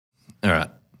All right.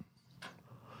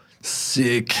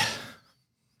 Sick.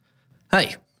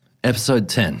 Hey, episode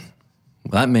 10.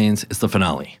 Well, that means it's the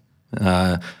finale.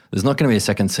 There's not going to be a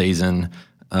second season.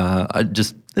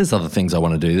 There's other things I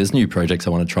want to do. There's new projects I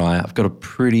want to try. I've got a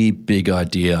pretty big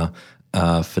idea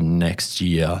for next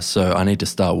year, so I need to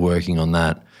start working on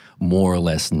that more or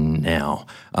less now.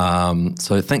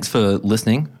 So thanks for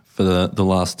listening for the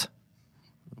last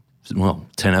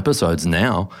 10 episodes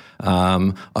now.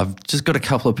 I've just got a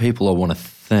couple of people I want to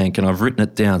thank, and I've written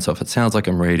it down, so if it sounds like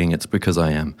I'm reading, it's because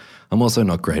I am. I'm also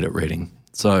not great at reading,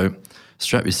 so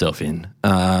strap yourself in.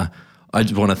 I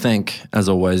just want to thank, as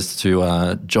always,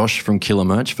 to Josh from Killer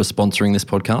Merch for sponsoring this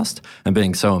podcast and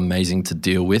being so amazing to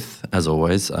deal with, as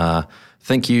always.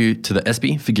 Thank you to the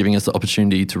ESPY for giving us the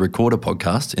opportunity to record a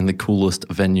podcast in the coolest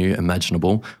venue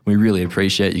imaginable. We really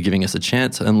appreciate you giving us a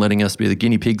chance and letting us be the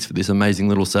guinea pigs for this amazing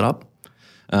little setup.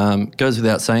 Goes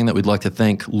without saying that we'd like to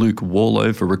thank Luke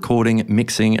Warlow for recording,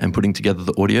 mixing and putting together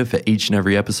the audio for each and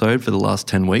every episode for the last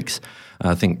 10 weeks.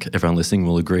 I think everyone listening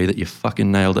will agree that you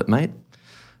fucking nailed it, mate.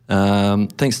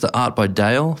 Thanks to Art by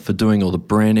Dale for doing all the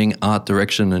branding, art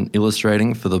direction and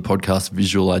illustrating for the podcast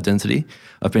visual identity.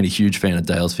 I've been a huge fan of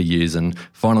Dale's for years, and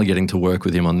finally getting to work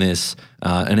with him on this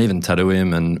and even tattoo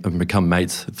him and become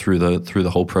mates through the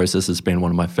whole process has been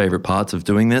one of my favourite parts of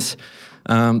doing this.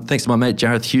 Thanks to my mate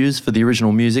Jareth Hughes for the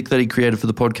original music that he created for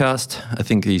the podcast. I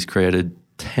think he's created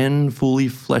 10 fully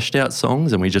fleshed out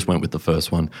songs, and we just went with the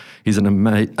first one. He's an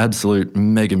absolute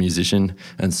mega musician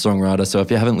and songwriter, so if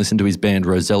you haven't listened to his band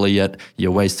Rosella yet,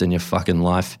 you're wasting your fucking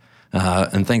life.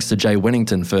 And thanks to Jay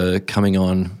Wennington for coming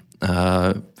on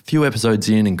a few episodes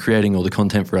in and creating all the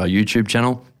content for our YouTube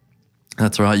channel.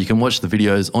 That's right, you can watch the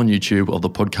videos on YouTube of the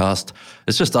podcast.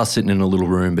 It's just us sitting in a little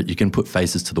room, but you can put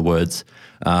faces to the words.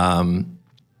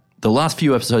 The last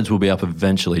few episodes will be up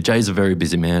eventually. Jay's a very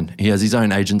busy man. He has his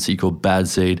own agency called Bad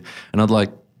Seed, and I'd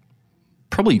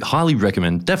definitely highly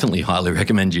recommend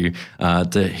you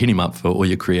to hit him up for all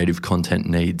your creative content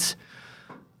needs.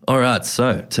 All right,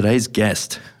 so today's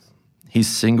guest, he's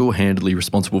single-handedly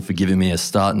responsible for giving me a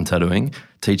start in tattooing,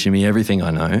 teaching me everything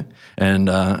I know, and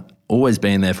always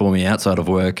been there for me outside of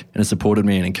work, and has supported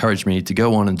me and encouraged me to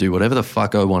go on and do whatever the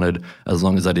fuck I wanted as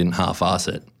long as I didn't half-ass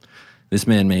it. This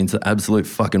man means the absolute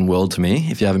fucking world to me,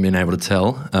 if you haven't been able to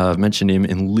tell. I've mentioned him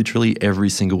in literally every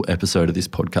single episode of this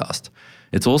podcast.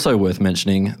 It's also worth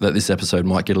mentioning that this episode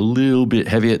might get a little bit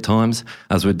heavy at times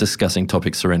as we're discussing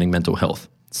topics surrounding mental health.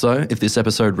 So if this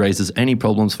episode raises any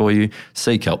problems for you,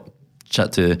 seek help.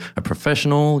 Chat to a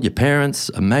professional, your parents,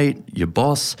 a mate, your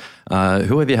boss,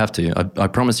 whoever you have to. I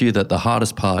promise you that the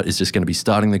hardest part is just going to be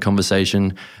starting the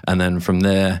conversation, and then from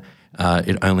there,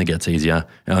 it only gets easier,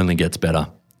 it only gets better.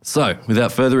 So,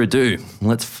 without further ado,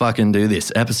 let's fucking do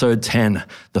this. Episode 10,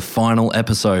 the final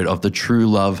episode of the True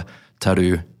Love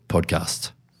Tattoo podcast.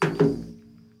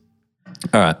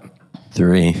 All right,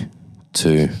 3,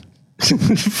 2,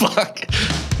 fuck.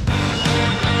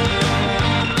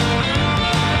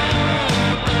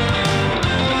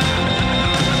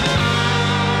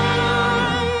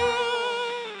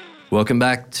 Welcome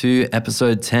back to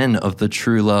episode 10 of the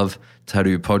True Love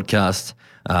Tattoo podcast.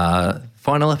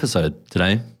 Final episode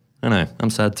today. I know, I'm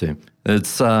sad too. I'd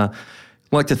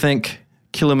like to thank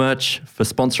Killer Merch for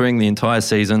sponsoring the entire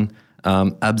season.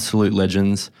 Absolute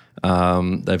legends.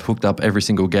 They've hooked up every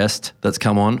single guest that's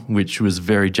come on, which was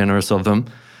very generous of them.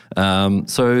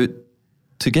 So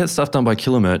to get stuff done by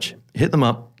Killer Merch, hit them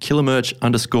up,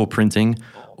 killermerch_printing,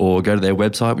 or go to their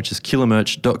website, which is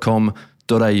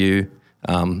killermerch.com.au.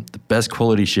 The best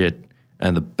quality shit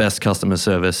and the best customer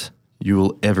service you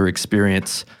will ever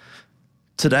experience.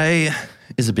 Today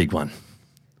is a big one.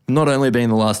 Not only being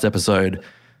the last episode,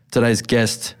 today's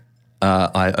guest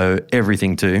I owe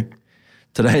everything to.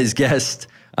 Today's guest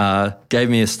gave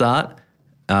me a start.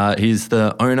 He's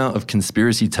the owner of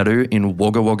Conspiracy Tattoo in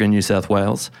Wagga Wagga, New South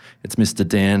Wales. It's Mr.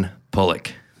 Dan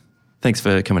Pollock. Thanks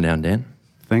for coming down, Dan.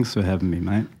 Thanks for having me,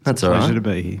 mate. That's all right. Pleasure to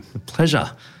be here. A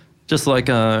pleasure. Just like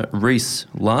Reese,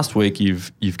 last week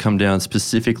you've come down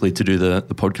specifically to do the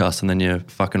podcast, and then you're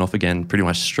fucking off again pretty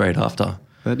much straight after.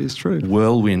 That is true.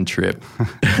 Whirlwind trip.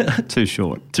 Too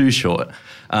short. Too short.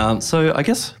 So I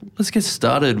guess let's get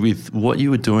started with what you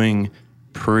were doing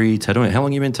pre-tattooing. How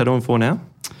long have you been tattooing for now?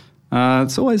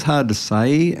 It's always hard to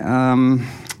say.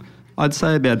 I'd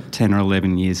say about 10 or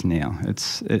 11 years now.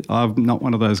 I'm not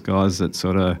one of those guys that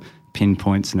sort of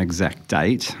pinpoints an exact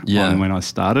date on when I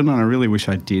started, and I really wish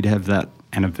I did have that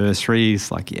anniversaries,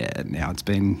 like, now it's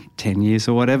been 10 years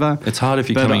or whatever. It's hard if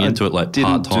you're coming into it like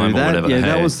part-time or whatever. Yeah,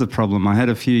 that was the problem. I had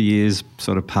a few years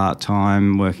sort of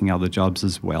part-time working other jobs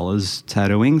as well as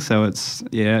tattooing. So it's,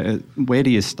 where do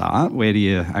you start? Where do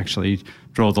you actually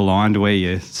draw the line to where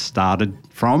you started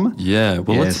from? Yeah,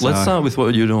 well, let's start with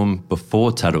what you were doing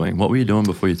before tattooing. What were you doing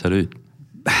before you tattooed?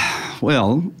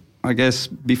 Well, I guess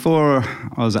before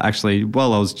I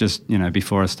was just,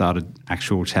 before I started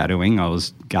actual tattooing, I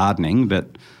was gardening.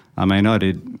 But, I mean, I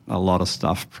did a lot of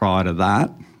stuff prior to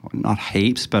that. Not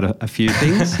heaps, but a few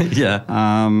things. Yeah.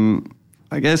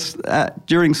 I guess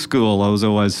during school I was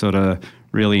always sort of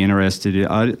really interested.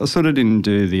 I sort of didn't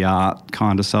do the art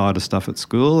kind of side of stuff at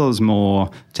school. I was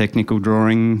more technical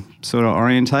drawing sort of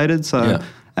orientated. So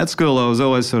at school I was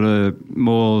always sort of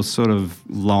more sort of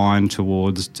lined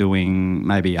towards doing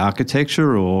maybe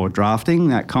architecture or drafting,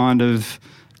 that kind of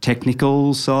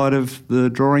technical side of the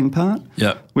drawing part,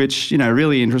 which,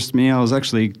 really interested me. I was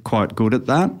actually quite good at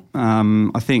that.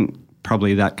 I think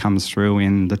probably that comes through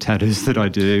in the tattoos that I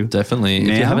do. Definitely.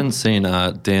 Now. If you haven't seen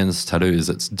Dan's tattoos,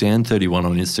 it's Dan31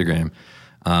 on Instagram.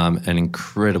 And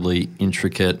incredibly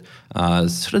intricate.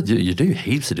 You do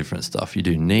heaps of different stuff. You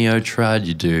do neo-trad,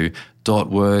 you do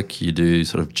dot work, you do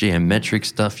sort of geometric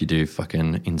stuff, you do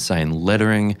fucking insane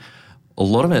lettering. A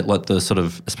lot of it, like the sort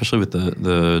of, especially with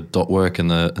the dot work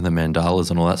and the mandalas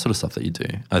and all that sort of stuff that you do,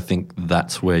 I think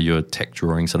that's where your tech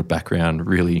drawing sort of background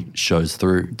really shows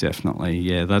through. Definitely,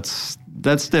 yeah. That's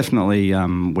definitely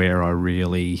where I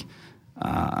really,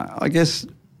 I guess,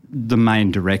 the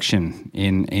main direction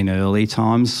in early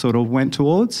times sort of went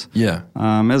towards. Yeah.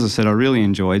 As I said, I really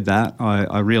enjoyed that.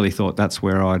 I really thought that's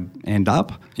where I'd end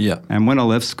up. Yeah. And when I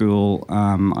left school,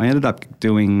 I ended up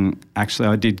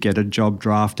I did get a job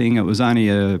drafting. It was only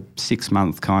a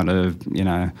 6-month kind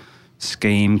of,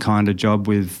 scheme kind of job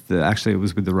it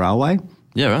was with the railway.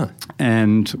 Yeah, right.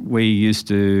 And we used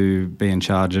to be in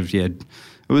charge of, it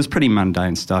was pretty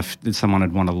mundane stuff. Someone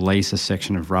would want to lease a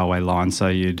section of railway line, so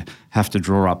you'd have to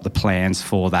draw up the plans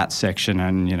for that section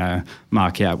and,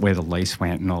 mark out where the lease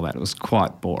went and all that. It was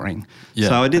quite boring. Yeah.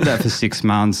 So I did that for 6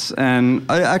 months, and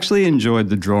I actually enjoyed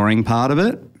the drawing part of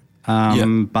it.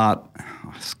 But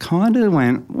I kind of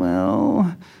went,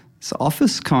 well, this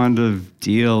office kind of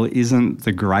deal isn't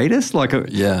the greatest.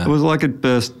 It was like it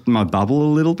burst my bubble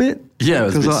a little bit. Yeah, it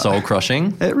was a bit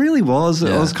soul-crushing. It really was.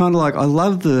 Yeah. I was kind of like, I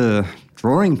love the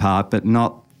drawing part, but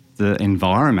not the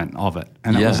environment of it.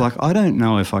 And it was like, I don't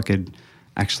know if I could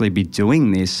actually be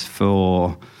doing this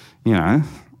for, a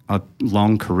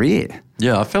long career.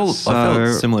 Yeah, I felt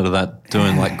similar to that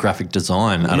doing like graphic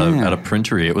design at a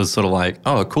printery. It was sort of like,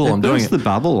 oh, cool, I'm doing the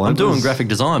bubble. I'm doing graphic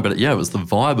design, but it was the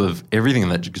vibe of everything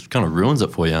that just kind of ruins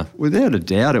it for you. Without a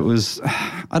doubt, it was,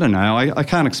 I don't know, I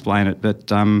can't explain it,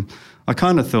 but I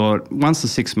kind of thought once the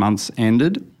 6 months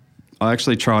ended, I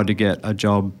actually tried to get a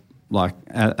job, like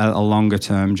a longer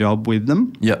term job with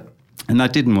them. Yep. And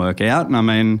that didn't work out. And I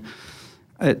mean,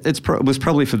 it was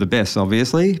probably for the best,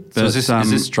 obviously. But, so is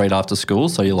this straight after school?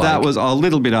 So you're like... That was a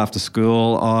little bit after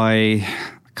school. I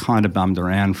kind of bummed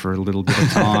around for a little bit of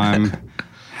time,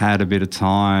 had a bit of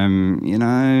time,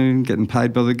 getting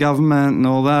paid by the government and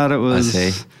all that. It was... I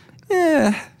see.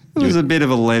 Yeah. It was a bit of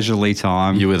a leisurely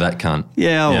time. You were that cunt.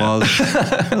 Yeah, I was.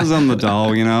 I was on the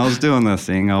dole, I was doing the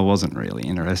thing. I wasn't really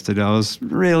interested. I was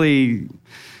really,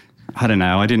 I don't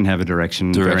know, I didn't have a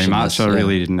direction very much. I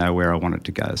really didn't know where I wanted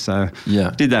to go. So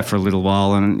did that for a little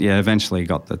while and eventually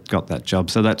got that job.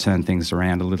 So that turned things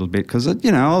around a little bit because, I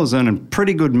was earning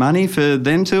pretty good money for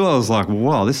then too. I was like,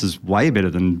 wow, this is way better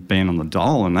than being on the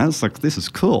dole. And that's like, this is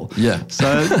cool. Yeah.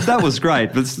 So that was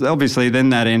great. But obviously then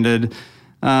that ended.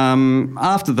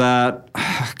 After that,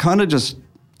 I kind of just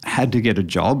had to get a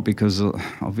job because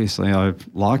obviously I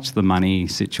liked the money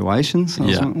situation. So I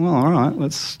was like, well, all right,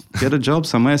 let's get a job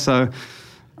somewhere. So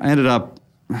I ended up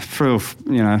through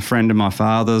a friend of my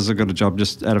father's. I got a job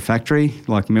just at a factory,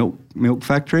 like milk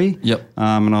factory. Yep.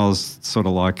 And I was sort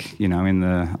of like, in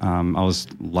the I was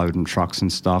loading trucks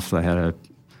and stuff. They had a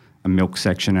milk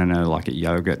section and a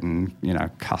yogurt and,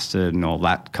 custard and all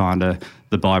that kind of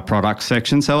the byproduct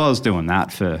section. So I was doing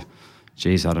that for,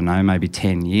 I don't know, maybe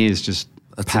 10 years, just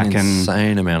an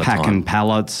insane amount of time. Packing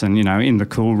pallets and, in the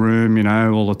cool room,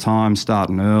 all the time,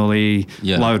 starting early,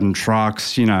 loading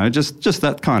trucks, just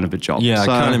that kind of a job. Yeah,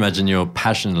 so, I can't imagine you were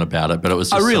passionate about it, but it was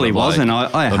just I really sort of wasn't.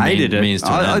 I hated it.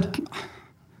 I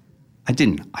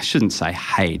I shouldn't say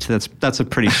hate. That's a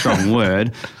pretty strong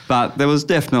word. But there was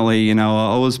definitely,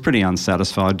 I was pretty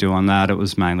unsatisfied doing that. It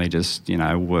was mainly just,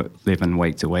 living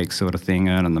week to week sort of thing,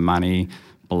 earning the money,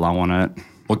 blowing it.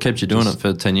 What kept you doing it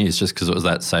for 10 years? Just because it was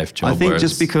that safe job? I think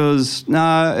just because,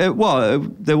 there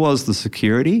was the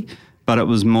security, But it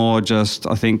was more just,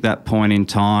 I think that point in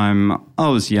time, I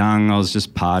was young, I was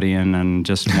just partying and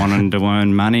just wanting to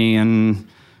earn money and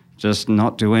just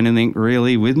not do anything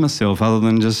really with myself other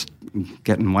than just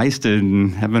getting wasted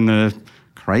and having a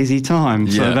crazy time.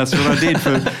 Yeah. So that's what I did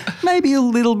for maybe a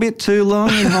little bit too long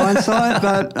in hindsight,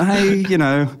 but hey, you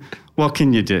know, what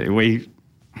can you do? We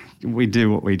do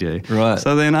what we do. Right.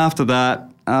 So then after that,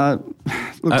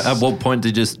 At what point did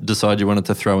you just decide you wanted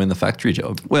to throw in the factory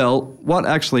job? well, what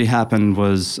actually happened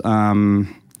was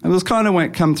it was kind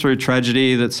of come through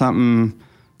tragedy that something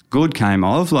good came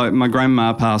of. Like my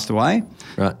grandma passed away,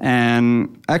 Right. and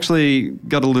actually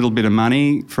got a little bit of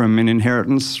money from an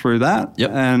inheritance through that.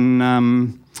 Yep. And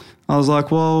I was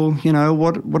like, well, you know,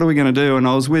 what are we going to do? And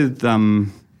I was with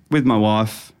my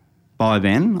wife by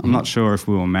then. I'm not sure if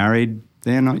we were married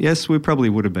then. Yes, we probably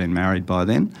would have been married by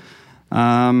then.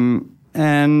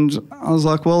 And I was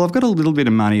like, well, I've got a little bit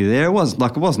of money there. It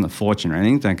wasn't a fortune or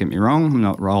anything, don't get me wrong. I'm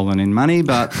not rolling in money,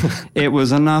 but it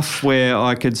was enough where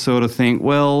I could sort of think,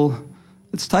 well,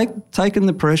 it's taken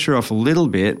the pressure off a little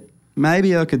bit.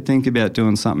 Maybe I could think about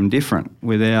doing something different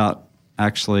without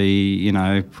actually, you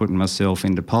know, putting myself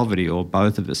into poverty or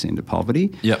both of us into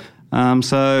poverty. Yep.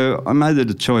 So I made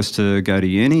the choice to go to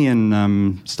uni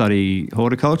and study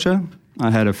horticulture. I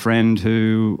had a friend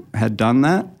who had done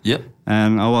that. Yep.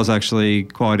 And I was actually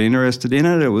quite interested in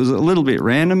it. It was a little bit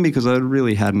random because I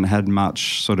really hadn't had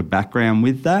much sort of background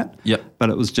with that. Yep. But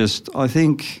it was just, I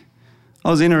think I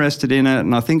was interested in it,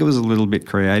 and I think it was a little bit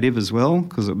creative as well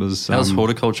because it was... How's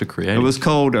horticulture creative? It was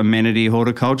called amenity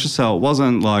horticulture, so it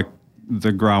wasn't like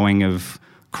the growing of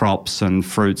crops and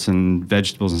fruits and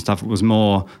vegetables and stuff. It was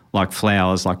more like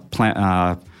flowers, like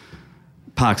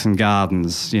parks and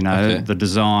gardens, you know, Okay. the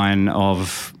design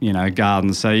of, you know,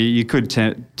 gardens. So you could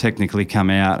technically come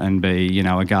out and be, you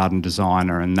know, a garden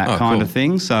designer and that kind cool. of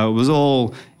thing. So it was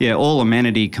all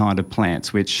amenity kind of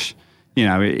plants, which, you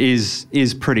know, is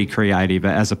pretty creative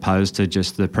as opposed to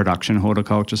just the production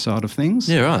horticulture side of things.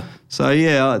 Yeah, right. So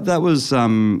yeah, that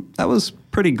was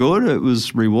pretty good. It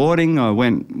was rewarding. I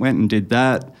went and did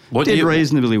that. Did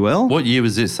reasonably well. What year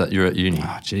was this that you're at uni?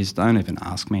 Oh, geez, don't even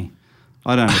ask me.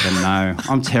 I don't even know.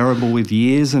 I'm terrible with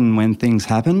years and when things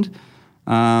happened.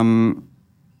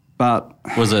 But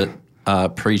Was it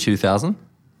pre-2000?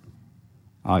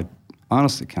 I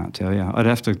honestly can't tell you. I'd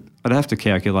have to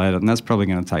calculate it, and that's probably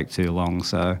going to take too long.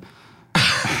 So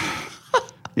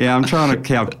yeah, I'm trying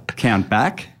to count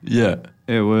back. Yeah.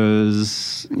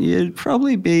 It'd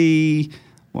probably be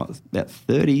about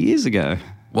 30 years ago.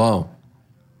 Wow.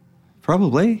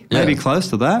 Probably, Yeah. maybe close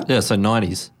to that. Yeah, so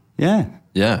 90s. Yeah.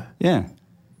 Yeah. Yeah.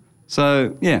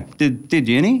 So, yeah, did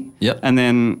uni. Yep. And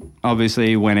then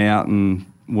obviously went out and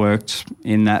worked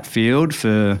in that field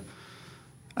for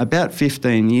about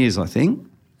 15 years, I think.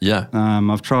 Yeah.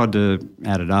 I've tried to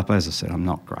add it up. As I said, I'm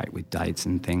not great with dates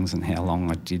and things and how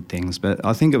long I did things, but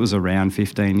I think it was around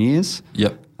 15 years.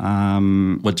 Yep.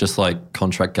 What, just like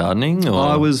contract gardening? Or?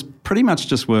 I was pretty much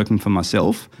just working for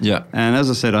myself. Yeah. And as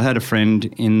I said, I had a friend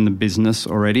in the business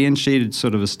already, and she'd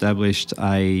sort of established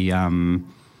a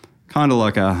kind of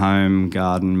like a home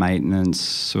garden maintenance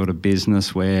sort of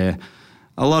business where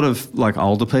a lot of like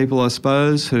older people, I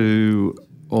suppose,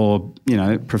 or, you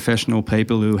know, professional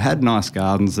people who had nice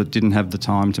gardens that didn't have the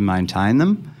time to maintain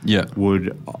them Yeah.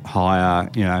 would hire,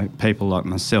 you know, people like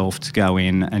myself to go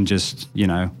in and just, you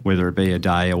know, whether it be a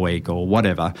day, a week or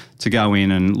whatever, to go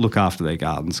in and look after their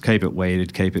gardens, keep it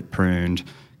weeded, keep it pruned,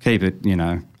 keep it, you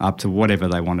know, up to whatever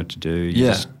they wanted to do. You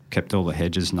Yeah. just kept all the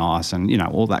hedges nice and, you know,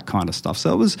 all that kind of stuff.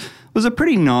 So it was a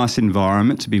pretty nice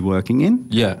environment to be working in.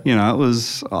 Yeah. You know,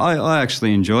 I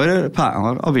actually enjoyed it.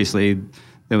 Obviously,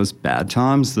 there was bad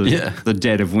times, the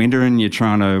dead of winter, and you're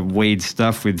trying to weed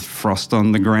stuff with frost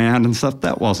on the ground and stuff.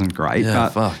 That wasn't great. Yeah,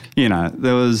 but, fuck. you know,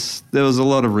 there was a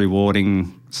lot of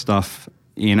rewarding stuff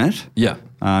in it. Yeah.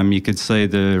 You could see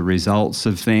the results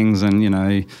of things, and, you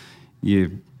know,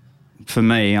 for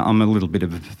me, I'm a little bit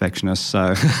of a perfectionist,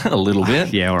 so... A little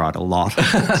bit? Yeah, all right, a lot.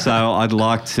 So I'd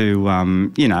like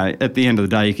to, you know, at the end of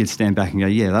the day, you could stand back and go,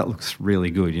 yeah, that looks really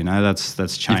good, you know, that's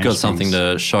changed. You've got something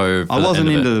things. to show for I the wasn't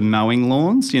end of into it. the mowing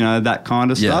lawns, you know, that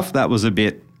kind of Yeah. stuff. That was a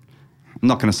bit, I'm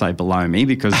not going to say below me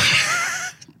because...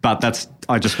 But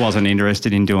I just wasn't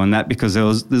interested in doing that because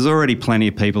there's already plenty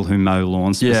of people who mow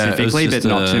lawns Yeah, it was specifically, but just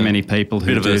not too many people who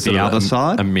bit of do a sort the of other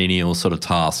side. A menial sort of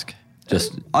task.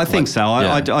 Just I think like- so.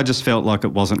 yeah. I just felt like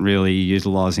it wasn't really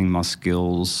utilising my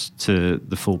skills to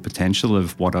the full potential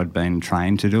of what I'd been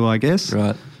trained to do, I guess.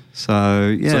 Right.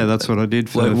 So, yeah, So, that's what I did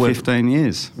for when- 15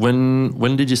 years. When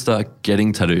did you start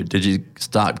getting tattooed? Did you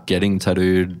start getting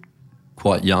tattooed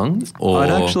quite young? Or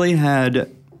I'd actually had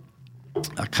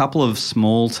a couple of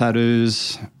small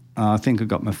tattoos I think I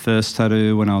got my first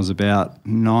tattoo when I was about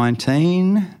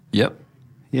 19. Yep.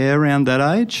 Yeah, around that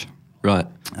age. Right.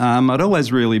 I'd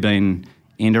always really been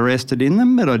interested in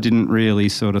them, but I didn't really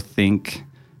sort of think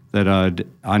that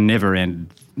I never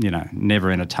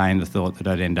entertained the thought that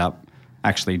I'd end up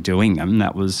actually doing them.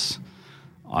 That was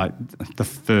the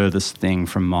furthest thing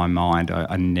from my mind.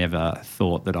 I never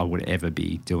thought that I would ever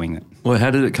be doing it. Well,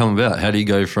 how did it come about? How do you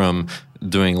go from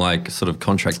doing like sort of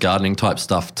contract gardening type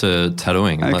stuff to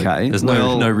tattooing? Okay. Like, there's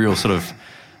no real sort of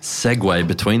segue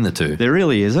between the two. There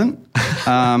really isn't.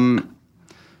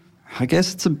 I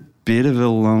guess it's a bit of a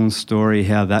long story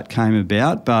how that came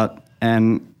about,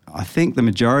 and I think the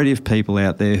majority of people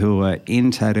out there who are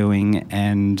in tattooing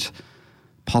and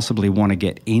possibly want to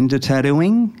get into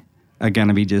tattooing are going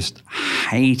to be just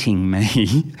hating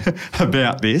me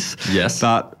about this. Yes.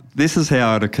 But this is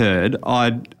how it occurred.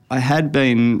 I had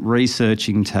been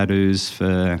researching tattoos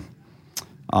for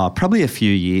probably a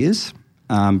few years.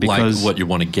 Because like what you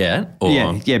want to get? Or?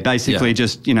 Yeah, basically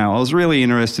just, I was really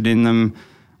interested in them.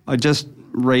 I just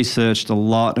researched a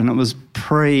lot, and it was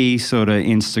pre sort of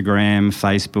Instagram,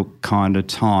 Facebook kind of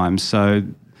time. So,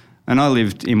 and I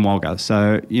lived in Wagga,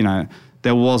 so,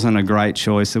 there wasn't a great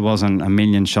choice. There wasn't a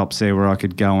million shops there where I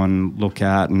could go and look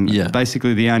at. And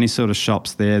basically the only sort of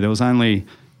shops there was only,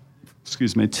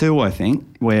 two, I think,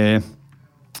 where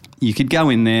you could go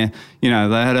in there. They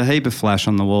had a heap of flash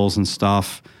on the walls and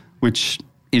stuff, which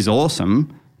is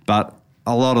awesome, but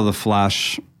a lot of the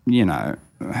flash,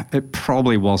 it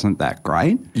probably wasn't that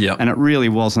great. Yeah. And it really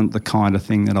wasn't the kind of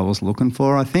thing that I was looking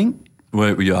for, I think.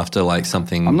 Were you after like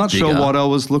something I'm not bigger? sure what I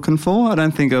was looking for. I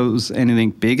don't think it was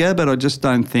anything bigger, but I just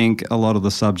don't think a lot of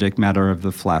the subject matter of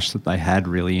the flash that they had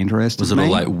really interested me. Was it all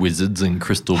like wizards and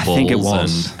crystal balls? I think it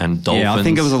was. And dolphins? Yeah, I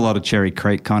think it was a lot of Cherry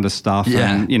Creek kind of stuff.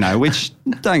 Yeah. And, which,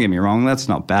 don't get me wrong, that's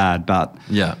not bad, but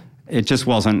it just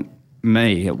wasn't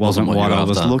me. It wasn't what I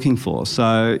was looking for.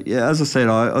 So, yeah, as I said,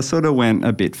 I sort of went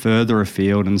a bit further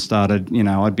afield and started,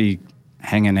 I'd be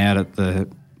hanging out at the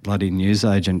bloody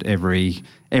newsagent every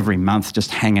month,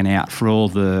 just hanging out for all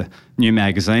the new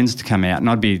magazines to come out. And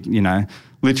I'd be,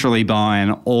 literally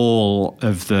buying all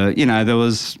of the, there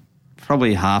was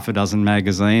probably half a dozen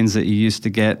magazines that you used to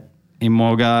get in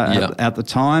Wagga at the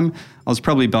time. I was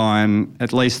probably buying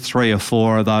at least 3 or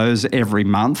 4 of those every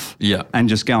month and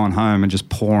just going home and just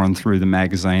pouring through the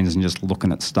magazines and just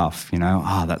looking at stuff,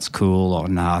 that's cool, or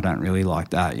no, I don't really like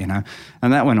that,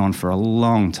 And that went on for a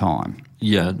long time.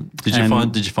 Yeah. Did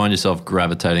you find yourself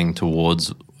gravitating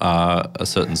towards a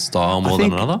certain style more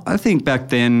than another? I think back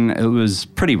then it was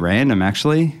pretty random,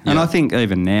 actually. And I think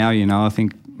even now, I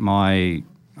think my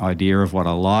idea of what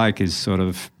I like is sort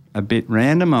of a bit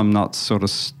random. I don't sort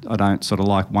of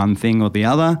like one thing or the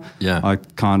other. Yeah. I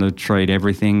kind of treat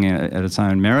everything at its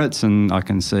own merits, and I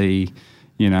can see,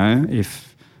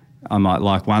 if I might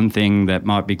like one thing that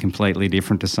might be completely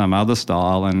different to some other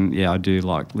style. And I do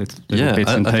like little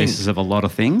bits and pieces of a lot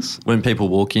of things. When people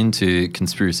walk into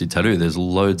Conspiracy Tattoo, there's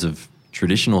loads of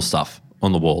traditional stuff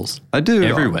on the walls. I do.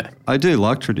 Everywhere. I do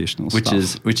like traditional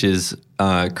stuff. Which is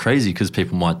crazy, because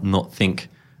people might not think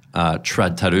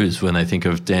trad tattoos when they think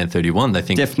of Dan 31. They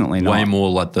think definitely way not.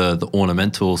 more like the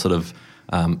ornamental sort of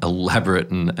elaborate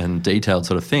and detailed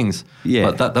sort of things. Yeah.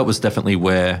 But that was definitely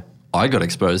where I got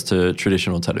exposed to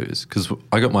traditional tattoos, because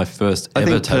I got my first ever tattoo.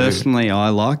 I think tattoo. personally I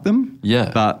like them.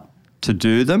 Yeah. But to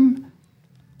do them,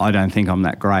 I don't think I'm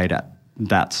that great at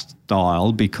that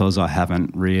style, because I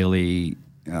haven't really,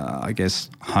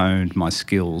 honed my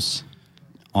skills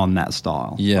on that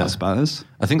style, I suppose.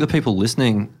 I think the people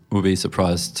listening will be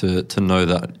surprised to know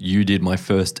that you did my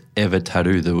first ever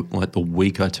tattoo the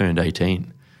week I turned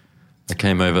 18. I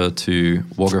came over to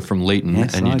Wagga from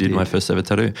Leeton, and you did my first ever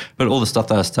tattoo. But all the stuff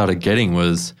that I started getting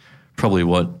was probably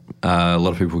what a lot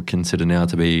of people would consider now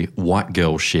to be white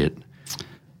girl shit.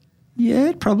 Yeah,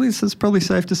 it's probably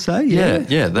safe to say.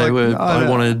 Yeah, they were. I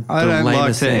wanted the lamest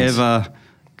like things. to ever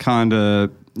kind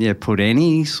of put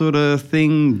any sort of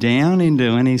thing down into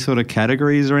any sort of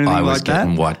categories or anything like that. I was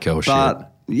getting white girl shit.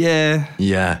 But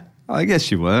yeah. I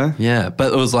guess you were. Yeah,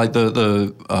 but it was like But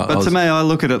to me, I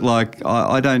look at it like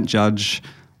I don't judge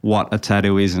what a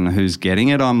tattoo is and who's getting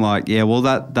it. I'm like,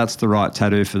 that's the right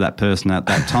tattoo for that person at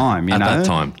that time, you know? That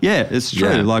time. Yeah, it's true.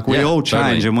 Yeah. Like we all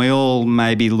change, totally. and we all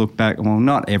maybe look back. Well,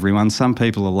 not everyone. Some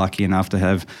people are lucky enough to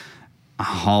have a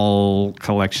whole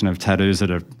collection of tattoos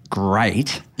that are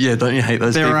great. Yeah, don't you hate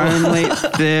those people?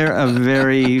 They're a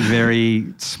very,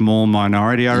 very small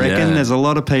minority, I reckon. Yeah. There's a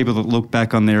lot of people that look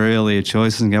back on their earlier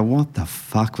choices and go, what the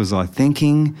fuck was I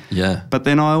thinking? Yeah. But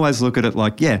then I always look at it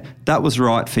like, yeah, that was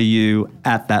right for you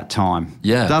at that time.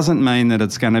 Yeah. Doesn't mean that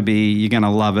it's going to be, you're going to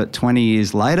love it 20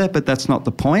 years later, but that's not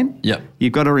the point. Yep.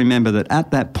 You've got to remember that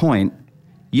at that point,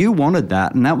 you wanted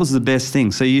that and that was the best thing.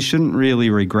 So you shouldn't really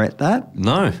regret that.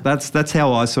 No. That's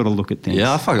how I sort of look at things.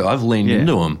 Yeah, I've leaned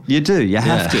into them. You do. You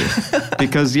have to.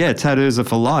 Because, tattoos are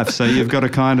for life. So you've got to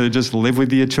kind of just live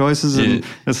with your choices. And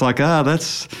it's like,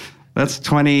 that's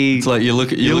 20. It's like you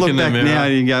look in the back mirror now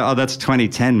and you go, that's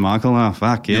 2010, Michael. Oh,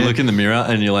 fuck, yeah. You look in the mirror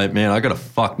and you're like, man, I got a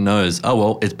fucked nose. Oh,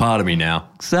 well, it's part of me now.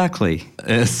 Exactly.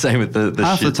 Same with the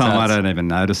Half shit the time tats. I don't even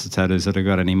notice the tattoos that I've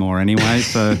got anymore anyway.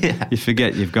 So you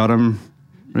forget you've got them.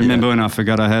 Remember when I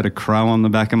forgot I had a crow on the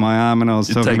back of my arm and I was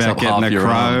talking takes about up half getting a your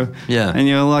crow? arm. Yeah. And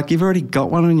you're like, you've already got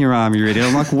one on your arm, you idiot.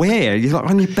 I'm like, where? You're like,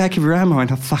 on your back of your arm. I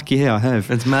went, oh, fuck yeah, I have.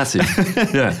 It's massive.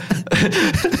 Yeah.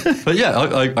 But yeah,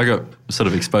 I got sort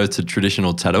of exposed to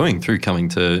traditional tattooing through coming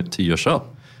to your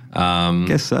shop.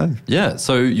 Guess so. Yeah.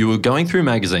 So you were going through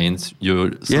magazines. You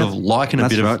were sort of liking a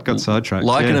that's bit right, of got sidetracked.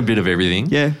 liking a bit of everything.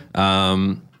 Yeah.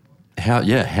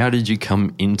 How did you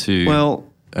come into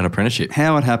an apprenticeship?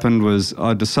 How it happened was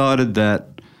I decided that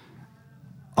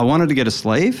I wanted to get a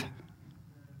sleeve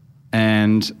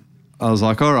and I was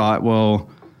like, all right, well,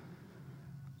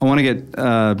 I want to get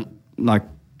like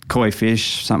koi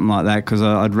fish, something like that, because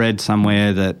I'd read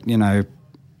somewhere that,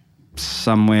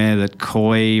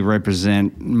 koi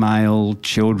represent male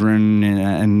children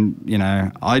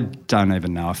and I don't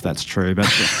even know if that's true, but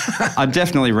I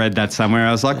definitely read that somewhere.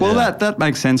 I was like, well, that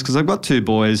makes sense because I've got two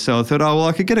boys, so I thought, oh, well,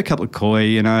 I could get a couple of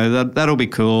koi, that'll be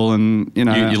cool. And,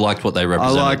 You liked what they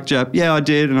represented? I liked I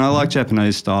did, and I like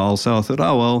Japanese style, so I thought,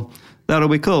 oh, well, that'll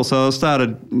be cool. So I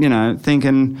started,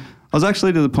 thinking, I was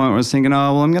actually to the point where I was thinking,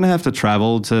 oh, well, I'm going to have to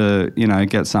travel to,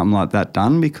 get something like that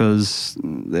done because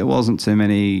there wasn't too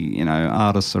many,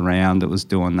 artists around that was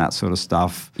doing that sort of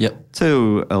stuff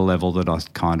to a level that I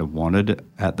kind of wanted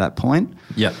at that point.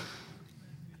 Yep.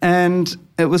 And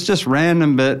it was just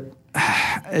random, but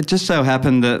it just so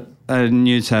happened that a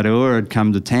new tattooer had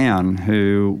come to town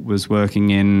who was working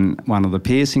in one of the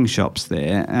piercing shops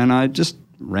there, and I just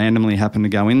randomly happened to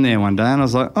go in there one day and I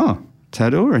was like, oh,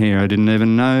 tattooer here. I didn't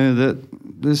even know that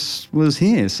this was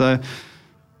here. So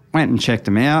went and checked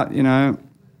him out,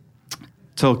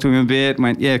 talked to him a bit,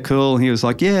 went, yeah, cool. He was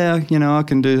like, yeah, I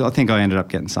can do, I think I ended up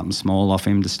getting something small off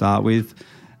him to start with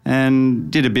and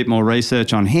did a bit more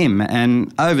research on him.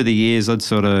 And over the years, I'd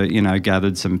sort of,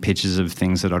 gathered some pictures of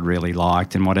things that I'd really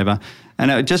liked and whatever. And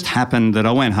it just happened that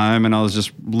I went home and I was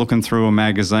just looking through a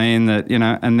magazine that,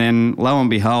 and then lo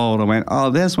and behold, I went, oh,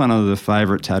 there's one of the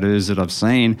favourite tattoos that I've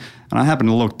seen. And I happened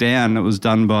to look down and it was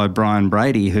done by Brian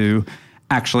Brady, who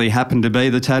actually happened to be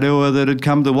the tattooer that had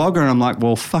come to Wagga. And I'm like,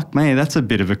 well, fuck me, that's a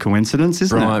bit of a coincidence,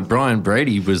 isn't it? Brian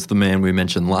Brady was the man we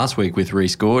mentioned last week with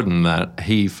Reese Gordon that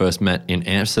he first met in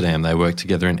Amsterdam. They worked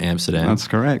together in Amsterdam. That's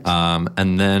correct.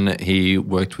 And then he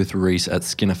worked with Reese at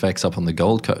Skin Effects up on the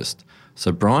Gold Coast.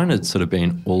 So Brian had sort of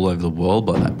been all over the world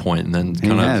by that point and then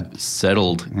kind of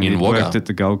settled in Wagga. Worked at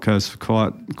the Gold Coast for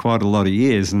quite a lot of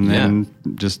years and then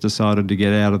just decided to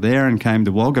get out of there and came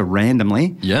to Wagga randomly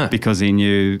because he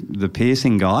knew the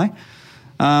piercing guy.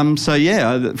 From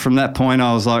that point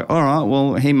I was like, all right,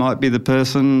 well, he might be the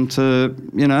person to,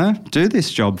 do this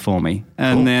job for me.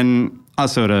 And then I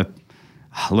sort of,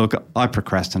 look, I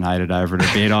procrastinated over it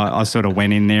a bit. I sort of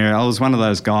went in there. I was one of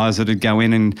those guys that would go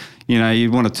in and,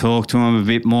 you'd want to talk to him a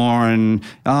bit more and,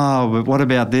 oh, but what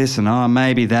about this? And, oh,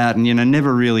 maybe that. And,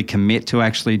 never really commit to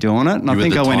actually doing it. And I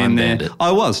think I went in there. Bandit.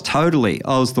 I was, totally.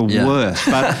 I was the worst.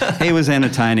 But he was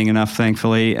entertaining enough,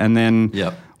 thankfully. And then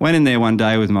went in there one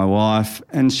day with my wife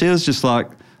and she was just like,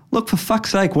 look, for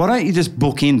fuck's sake, why don't you just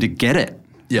book in to get it?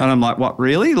 Yep. And I'm like, what,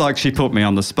 really? Like she put me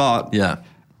on the spot. Yeah.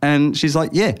 And she's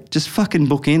like, yeah, just fucking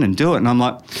book in and do it. And I'm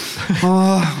like,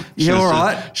 oh, you're all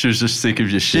right. She was just sick of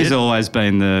your shit. She's always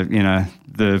been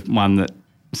the one that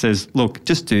says, look,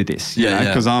 just do this.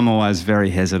 Because I'm always very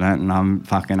hesitant and I'm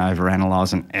fucking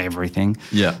overanalyzing everything.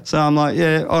 Yeah. So I'm like,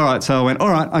 yeah, all right. So I went, all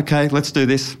right, okay, let's do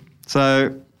this.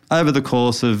 So over the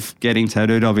course of getting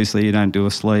tattooed, obviously you don't do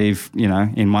a sleeve,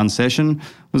 in one session.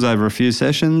 It was over a few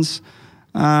sessions.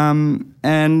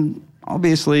 And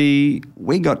obviously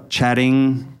we got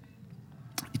chatting.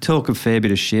 You talk a fair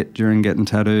bit of shit during getting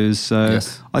tattoos. So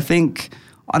I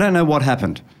don't know what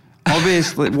happened.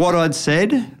 Obviously what I'd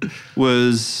said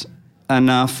was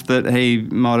enough that he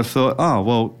might have thought, oh,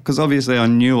 well, because obviously I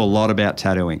knew a lot about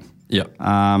tattooing. Yep.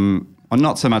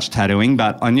 not so much tattooing,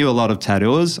 but I knew a lot of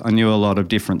tattooers. I knew a lot of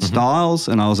different styles,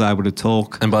 and I was able to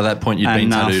talk. And by that point, you'd been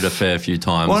enough. tattooed a fair few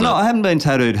times. Well, no, I haven't been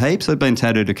tattooed heaps. I've been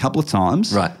tattooed a couple of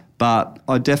times. Right. But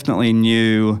I definitely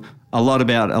knew a lot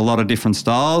about a lot of different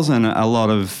styles and a lot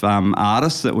of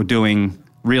artists that were doing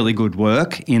really good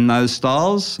work in those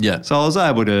styles. Yeah. So I was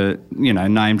able to,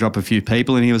 name drop a few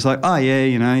people, and he was like, oh,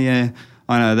 yeah,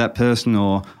 I know that person,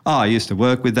 or, oh, I used to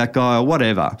work with that guy, or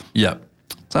whatever. Yeah.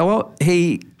 So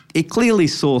he clearly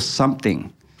saw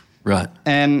something. Right.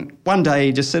 And one day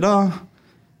he just said, oh,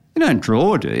 you don't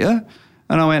draw, do you?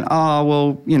 And I went, oh,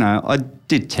 well, I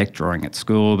did tech drawing at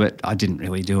school, but I didn't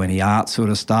really do any art sort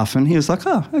of stuff. And he was like,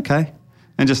 oh, okay.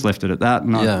 And just left it at that.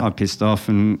 And I pissed off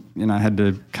and, had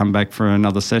to come back for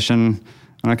another session.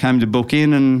 And I came to book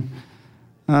in,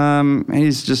 and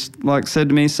he's just said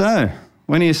to me, so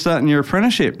when are you starting your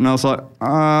apprenticeship? And I was like,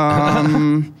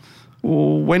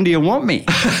 well, when do you want me?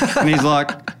 And he's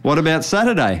like, what about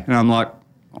Saturday? And I'm like,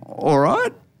 all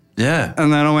right. Yeah.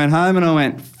 And then I went home and I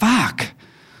went, fuck,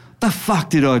 the fuck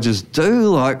did I just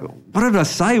do? What did I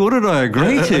say? What did I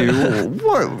agree to?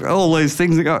 What, all these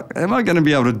things. Am I going to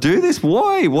be able to do this?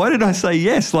 Why? Why did I say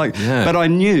yes? But I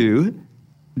knew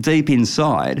deep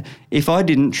inside, if I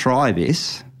didn't try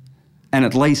this and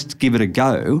at least give it a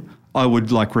go, I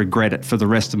would regret it for the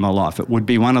rest of my life. It would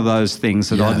be one of those things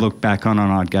that I'd look back on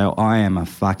and I'd go, I am a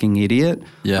fucking idiot.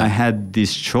 Yeah. I had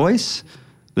this choice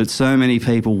that so many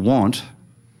people want,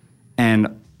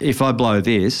 and if I blow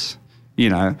this,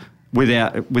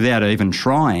 without even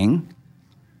trying,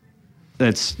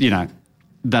 that's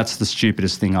the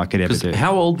stupidest thing I could ever do.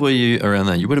 How old were you around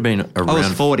that? You would have been around... I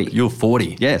was 40. You were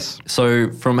 40? Yes.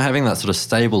 So from having that sort of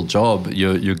stable job,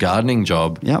 your gardening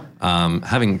job, Yep.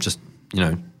 Having just,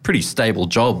 pretty stable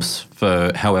jobs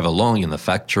for however long in the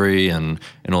factory and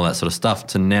all that sort of stuff,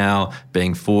 to now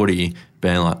being 40,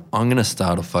 being like, I'm going to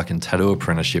start a fucking tattoo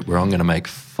apprenticeship where I'm going to make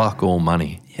fuck all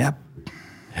money. Yep.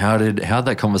 How'd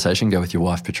that conversation go with your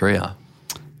wife, Patria?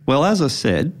 Well, as I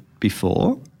said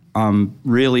before, I'm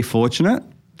really fortunate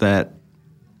that,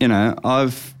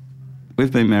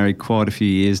 we've been married quite a few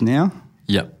years now.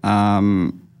 Yep.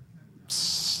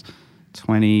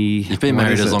 20... You've been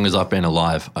married as long as I've been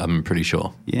alive, I'm pretty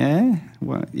sure. Yeah.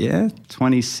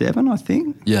 27, I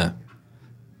think. Yeah.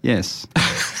 Yes.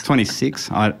 26.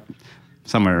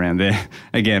 Somewhere around there.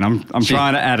 Again, I'm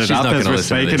trying to add it up as we're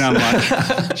speaking. I'm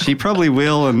like, she probably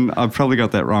will, and I've probably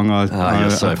got that wrong. I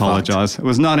apologise. It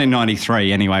was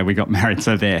 1993 anyway, we got married,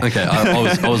 so there. Okay,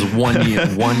 I was 1 year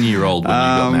old when you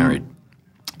got married.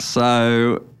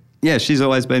 So, yeah, she's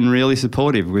always been really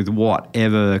supportive with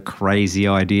whatever crazy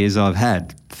ideas I've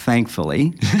had.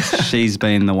 Thankfully, she's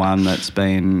been the one that's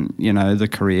been, the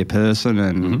career person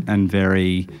and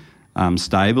very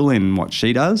stable in what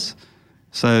she does.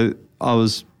 So I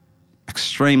was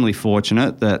extremely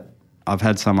fortunate that I've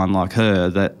had someone like her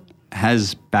that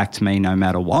has backed me no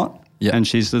matter what. Yep. And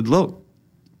she said, look,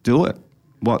 do it.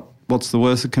 What's the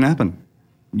worst that can happen?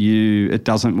 It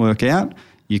doesn't work out,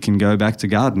 you can go back to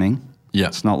gardening. Yeah.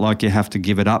 It's not like you have to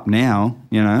give it up now,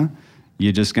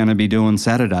 You're just going to be doing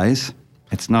Saturdays.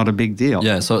 It's not a big deal.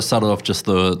 Yeah, so it started off just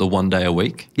the 1 day a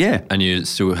week? Yeah. And you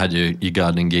still had your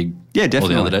gardening gig definitely.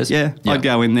 all the other days? Yeah. I'd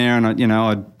go in there and,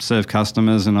 I'd serve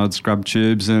customers and I'd scrub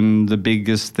tubes, and the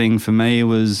biggest thing for me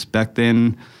was back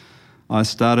then I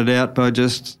started out by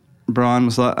Brian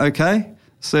was like, okay,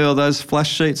 see all those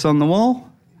flash sheets on the wall?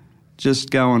 Just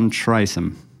go and trace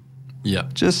them. Yeah.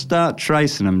 Just start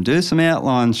tracing them. Do some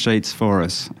outline sheets for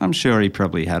us. I'm sure he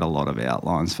probably had a lot of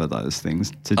outlines for those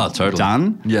things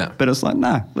done. Yeah. But it's like,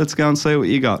 no, let's go and see what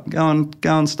you got. Go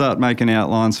and start making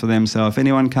outlines for them. So if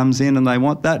anyone comes in and they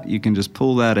want that, you can just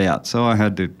pull that out. So I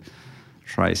had to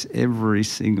trace every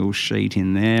single sheet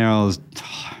in there.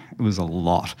 It was a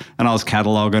lot. And I was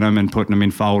cataloguing them and putting them in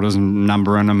folders and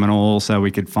numbering them and all so we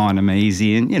could find them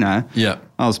easy. And, Yeah.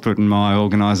 I was putting my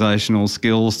organisational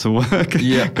skills to work.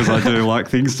 Yeah. Because I do like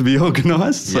things to be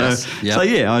organised. So, Yes. Yep. so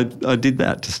yeah, I did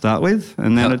that to start with,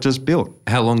 and then it just built.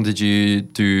 How long did you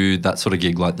do that sort of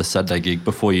gig, like the Saturday gig,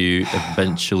 before you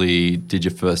eventually did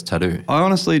your first tattoo? I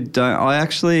honestly don't.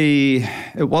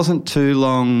 It wasn't too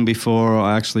long before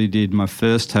I actually did my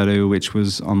first tattoo, which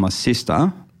was on my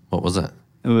sister. What was it?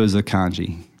 It was a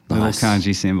kanji. A little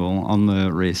kanji symbol on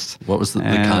the wrist. What was the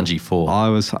kanji for?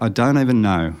 I don't even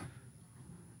know.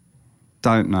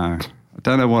 Don't know. I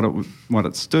don't know what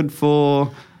it stood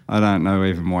for. I don't know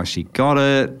even why she got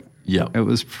it. Yeah. It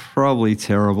was probably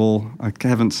terrible. I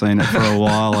haven't seen it for a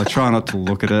while. I try not to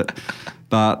look at it.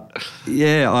 But,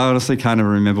 yeah, I honestly can't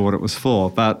even remember what it was for.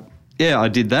 But, yeah, I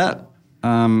did that.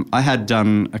 I had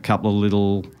done a couple of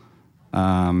little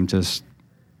just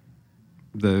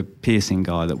the piercing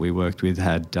guy that we worked with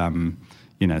had, some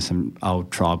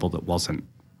old tribal that wasn't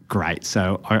great.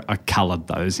 So I coloured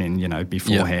those in,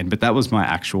 beforehand. Yep. But that was my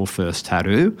actual first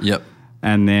tattoo. Yep.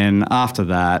 And then after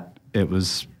that, it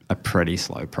was a pretty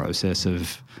slow process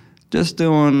of just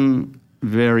doing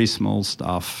very small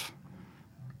stuff.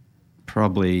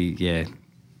 Probably,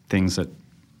 things that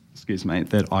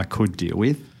I could deal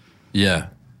with. Yeah.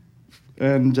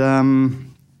 And,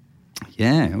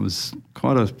 it was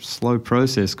quite a slow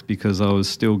process because I was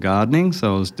still gardening.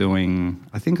 So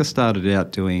I think I started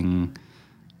out doing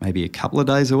maybe a couple of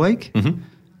days a week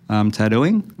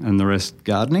tattooing and the rest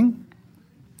gardening,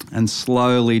 and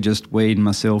slowly just weed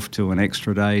myself to an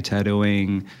extra day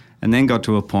tattooing, and then got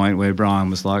to a point where Brian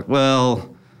was like,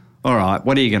 well, all right,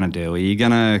 what are you going to do? Are you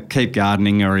going to keep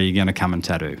gardening or are you going to come and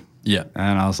tattoo? Yeah.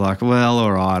 And I was like, well,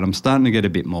 all right, I'm starting to get a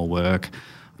bit more work.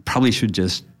 I probably should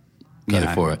just Go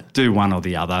for it. do one or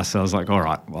the other. So I was like, all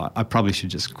right, well, I probably should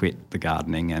just quit the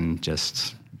gardening and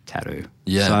just tattoo.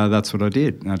 Yeah. So that's what I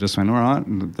did. And I just went, all right.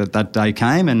 And that day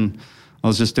came and I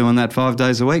was just doing that 5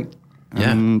 days a week.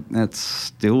 Yeah. And that's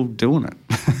still doing it.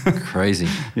 Crazy.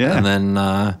 Yeah. And then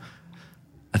I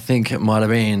think it might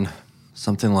have been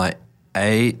something like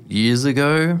 8 years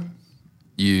ago,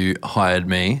 you hired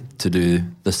me to do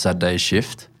the Saturday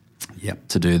shift. Yep.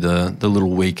 To do the little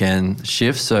weekend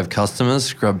shift, serve customers,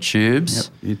 scrub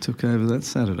tubes. Yep. You took over that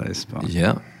Saturday spot.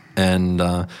 Yeah. And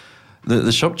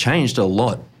the shop changed a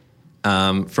lot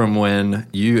from when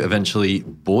you eventually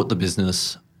bought the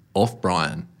business off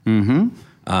Brian. Mm-hmm.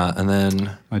 And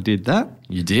then I did that.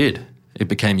 you did. It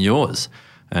became yours.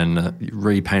 And you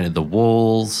repainted the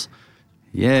walls.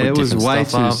 Yeah, Put it was different way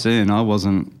stuff too up. soon. I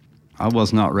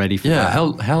was not ready for Yeah.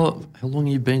 that. How long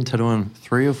have you been tattooing?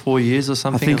 3 or 4 years or I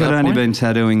something? think at I'd that only point? been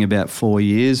tattooing about 4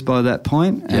 years by that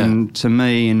point. Yeah. And to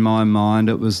me, in my mind,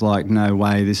 it was like, no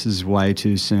way, this is way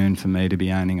too soon for me to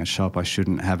be owning a shop. I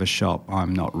shouldn't have a shop.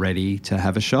 I'm not ready to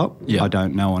have a shop. Yeah. I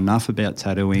don't know enough about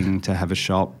tattooing to have a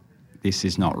shop. This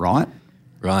is not right.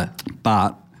 Right.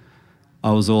 But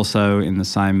I was also in the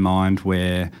same mind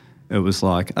where it was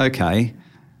like, okay,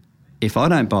 if I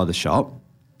don't buy the shop,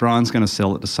 Brian's going to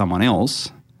sell it to someone else,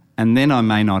 and then I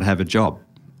may not have a job,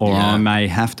 or Yeah. I may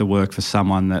have to work for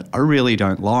someone that I really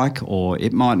don't like, or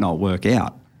it might not work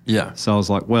out. Yeah. So I was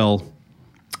like, well,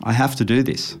 I have to do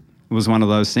this. It was one of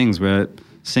those things where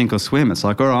sink or swim. It's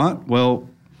like, all right, well,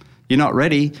 you're not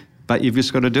ready, but you've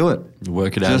just got to do it. You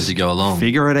work it out as you go along.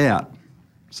 Figure it out.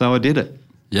 So I did it.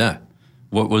 Yeah.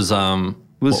 What was It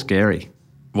was scary.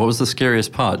 what was the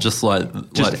scariest part? Just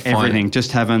Just everything.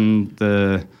 Just having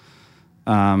the,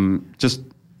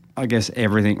 I guess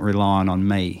everything relying on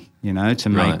me, to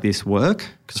make Right. this work.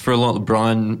 Because for a lot,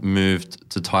 Brian moved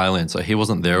to Thailand, so he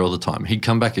wasn't there all the time. He'd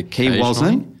come back occasionally. He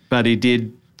wasn't, but he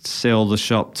did sell the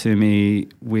shop to me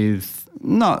with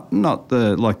not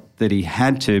the like that he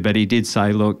had to, but he did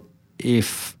say, look,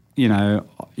 if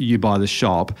you buy the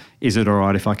shop, is it all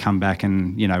right if I come back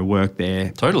and work there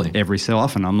Totally. every so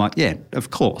often? I'm like, yeah, of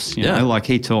course. You Yeah. know, like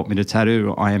he taught me to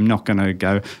tattoo. I am not going to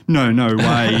go, no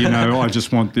way. I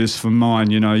just want this for mine.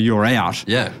 You're out.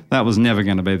 Yeah. That was never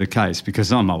going to be the case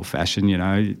because I'm old fashioned.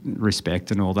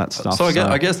 Respect and all that stuff. So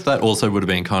I guess that also would have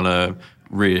been kind of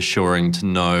reassuring to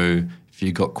know if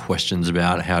you got questions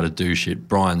about how to do shit,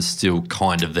 Brian's still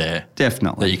kind of there.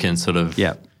 Definitely. That you can sort of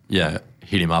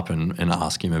hit him up and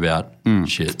ask him about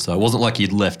shit. So it wasn't like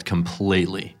he'd left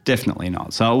completely. Definitely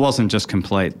not. So it wasn't just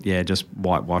complete, just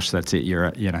whitewash. That's it.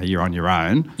 You're on your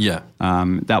own. Yeah.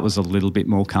 That was a little bit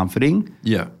more comforting.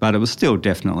 Yeah. But it was still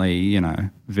definitely,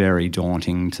 very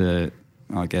daunting to,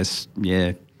 I guess,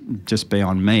 just be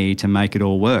on me to make it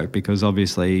all work because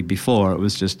obviously before it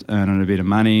was just earning a bit of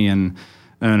money and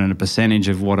earning a percentage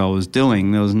of what I was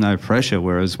doing. There was no pressure,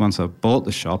 whereas once I bought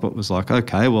the shop, it was like,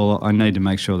 okay, well, I need to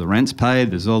make sure the rent's paid.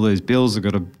 There's all these bills. I've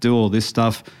got to do all this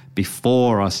stuff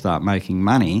before I start making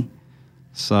money.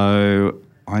 So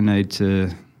I need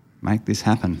to make this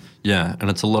happen. Yeah, and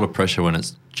it's a lot of pressure when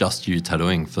it's just you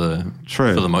tattooing for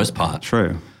the most part.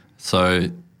 True. So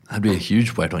that'd be a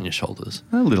huge weight on your shoulders.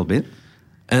 A little bit.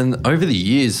 And over the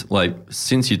years,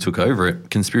 since you took over it,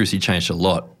 Conspiracy changed a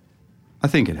lot. I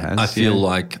think it has. I feel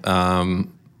like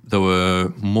there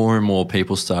were more and more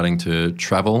people starting to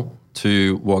travel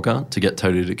to Wagga to get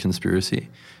tattooed at Conspiracy.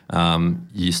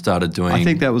 You started doing... I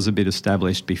think that was a bit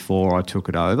established before I took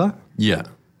it over. Yeah.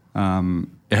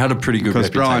 It had a pretty good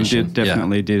because reputation. Brian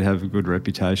definitely did have a good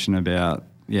reputation about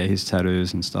his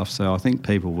tattoos and stuff. So I think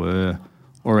people were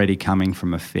already coming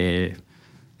from a fair...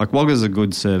 Like Wagga's a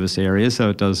good service area, so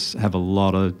it does have a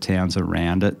lot of towns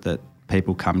around it that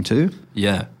people come to.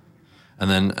 Yeah. And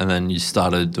then you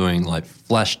started doing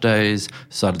flash days,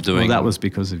 started doing... Well, that was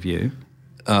because of you.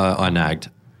 I nagged.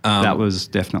 That was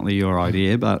definitely your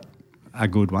idea, but a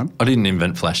good one. I didn't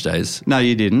invent flash days. No,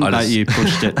 you didn't, but you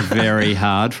pushed it very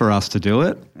hard for us to do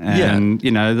it. And,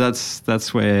 you know,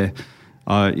 that's where,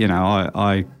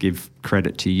 I give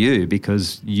credit to you,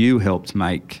 because you helped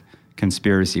make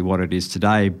conspiracy what it is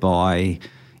today by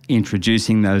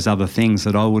introducing those other things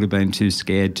that I would have been too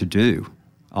scared to do.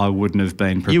 I wouldn't have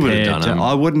been prepared. You would have done them.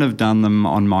 I wouldn't have done them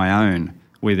on my own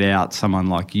without someone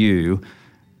like you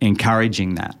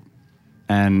encouraging that.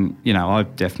 And, you know, I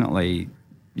definitely,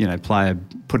 you know,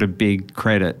 put a big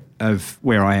credit of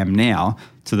where I am now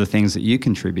to the things that you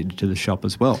contributed to the shop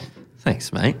as well.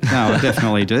 Thanks, mate. No, I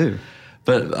definitely do.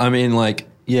 But I mean, like,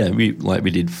 yeah, we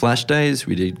did flash days,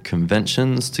 we did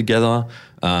conventions together,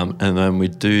 and then we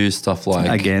do stuff like...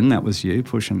 Again, that was you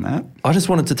pushing that. I just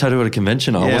wanted to tattoo at a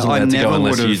convention. I wasn't allowed to go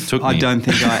unless you took me. I don't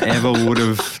think I ever would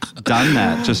have done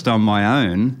that just on my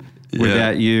own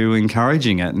without you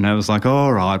encouraging it. And I was like,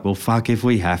 all right, well, fuck if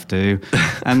we have to.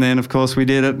 And then, of course, we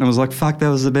did it, and I was like, fuck, that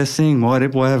was the best thing. Why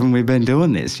haven't we been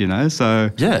doing this, you know?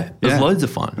 So yeah, it was loads of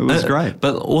fun. It was great.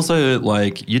 But also,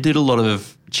 like, you did a lot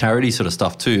of charity sort of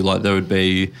stuff too. Like, there would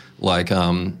be, like,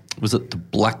 was it the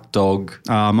Black Dog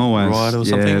Ride or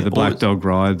something? Yeah, the Black Dog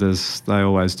Ride. They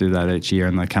always do that each year,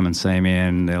 and they come and see me,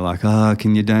 and they're like, oh,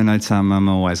 can you donate some? I'm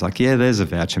always like, yeah, there's a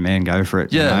voucher, man, go for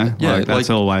it. Yeah, you know? yeah. That's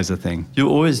always a thing. You're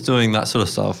always doing that sort of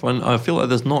stuff. And I feel like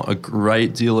there's not a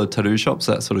great deal of tattoo shops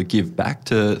that sort of give back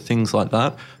to things like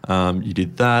that. You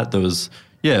did that. There was,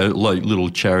 like little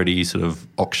charity sort of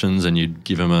auctions, and you'd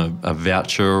give them a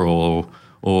voucher or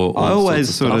I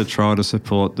always sort of try to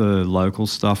support the local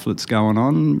stuff that's going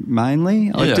on mainly.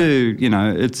 Yeah. I do, you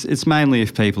know, it's mainly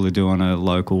if people are doing a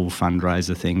local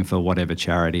fundraiser thing for whatever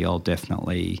charity, I'll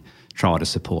definitely try to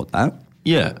support that.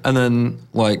 Yeah, and then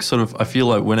like sort of I feel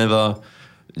like whenever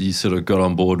you sort of got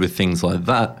on board with things like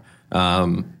that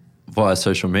via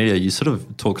social media, you sort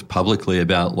of talked publicly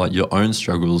about like your own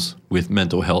struggles with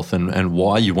mental health and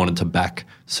why you wanted to back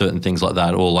certain things like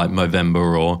that, or like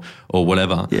Movember or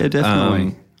whatever. Yeah,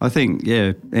 definitely. I think,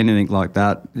 anything like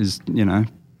that is, you know,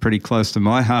 pretty close to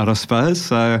my heart, I suppose.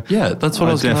 So yeah, that's what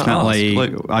I was definitely.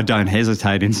 Like, I don't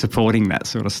hesitate in supporting that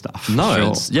sort of stuff. No,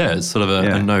 sure. It's sort of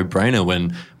a no-brainer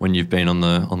when you've been on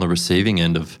the receiving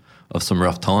end of some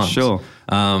rough times. Sure.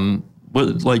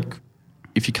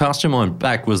 If you cast your mind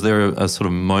back, was there a sort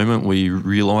of moment where you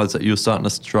realised that you were starting to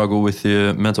struggle with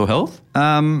your mental health?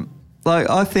 I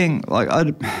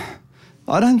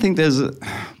don't think there's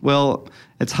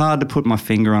it's hard to put my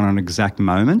finger on an exact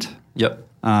moment. Yep.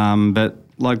 But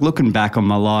like looking back on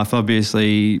my life,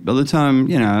 obviously by the time,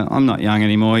 you know, I'm not young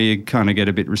anymore, you kind of get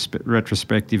a bit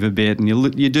retrospective a bit, and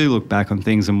you do look back on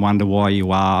things and wonder why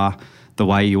you are the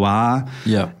way you are.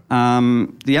 Yeah.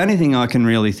 The only thing I can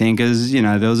really think is, you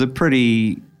know, there was a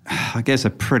pretty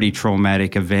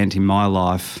traumatic event in my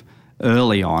life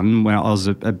early on when I was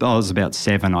about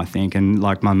 7, I think, and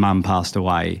like my mum passed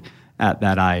away at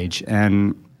that age,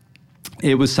 and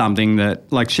it was something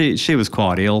that like she was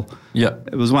quite ill. Yeah.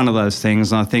 It was one of those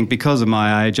things, and I think because of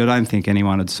my age, I don't think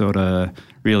anyone had sort of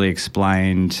really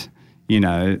explained, you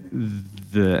know,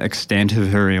 the extent of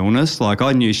her illness. Like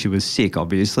I knew she was sick,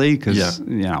 obviously, because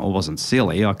you know, it wasn't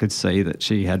silly. I could see that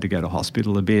she had to go to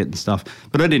hospital a bit and stuff,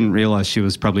 but I didn't realise she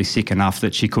was probably sick enough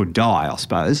that she could die, I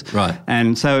suppose. Right.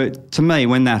 And so to me,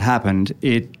 when that happened,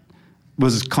 it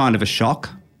was kind of a shock.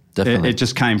 Definitely. It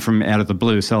just came from out of the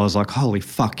blue. So I was like, holy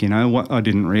fuck, you know, what I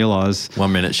didn't realise. 1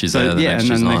 minute she's there, the next she's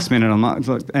not. And then the next minute I'm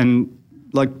like, and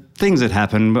like things had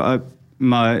happened.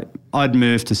 I'd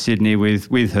moved to Sydney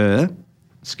with her,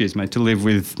 to live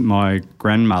with my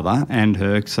grandmother and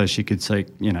her so she could seek,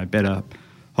 you know, better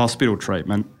hospital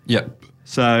treatment. Yep.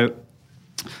 So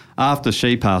after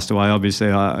she passed away,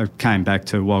 obviously I came back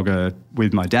to Wagga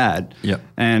with my dad. Yep.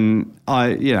 And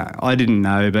I didn't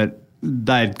know, but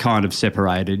they'd kind of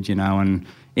separated, you know, and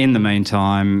in the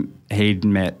meantime he'd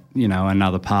met, you know,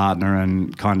 another partner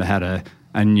and kind of had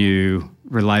a new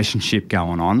relationship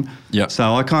going on. Yep.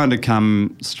 So I kind of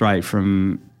come straight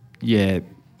from,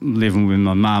 living with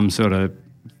my mum, sort of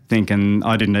thinking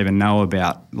I didn't even know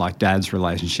about like dad's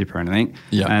relationship or anything.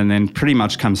 Yeah. And then pretty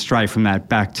much come straight from that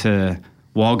back to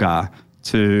Wagga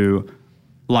to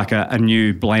like a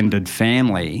new blended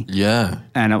family. Yeah.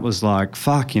 And it was like,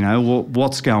 fuck, you know,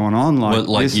 what's going on? Like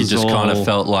this you just kind of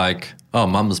felt like, oh,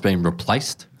 mum's been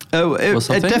replaced? Oh, it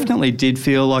definitely did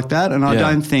feel like that. And I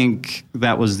don't think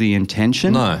that was the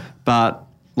intention. No. But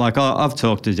like I've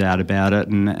talked to Dad about it,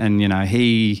 and you know,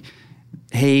 he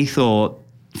thought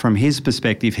from his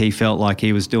perspective, he felt like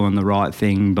he was doing the right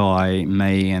thing by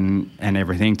me and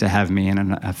everything to have me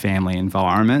in a family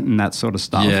environment and that sort of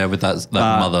stuff. Yeah, with that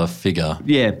mother figure.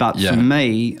 Yeah, but for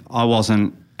me, I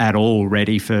wasn't at all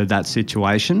ready for that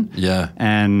situation. Yeah.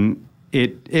 And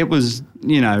it was,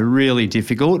 really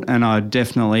difficult. And I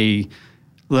definitely,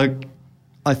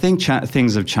 I think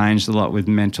things have changed a lot with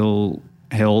mental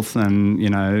health and,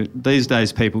 these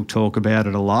days people talk about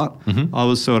it a lot. Mm-hmm. I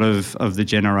was sort of the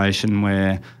generation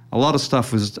where a lot of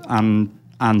stuff was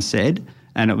unsaid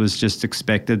and it was just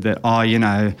expected that,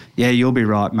 you'll be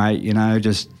right, mate,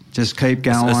 just keep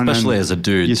going. Especially as a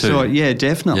dude too. Yeah,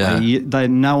 definitely. Yeah.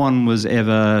 No one was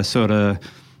ever sort of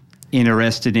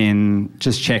interested in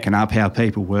just checking up how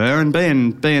people were. And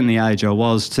being the age I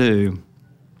was too,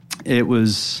 it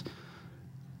was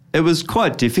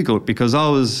quite difficult because I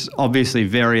was obviously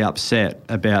very upset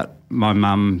about my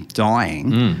mum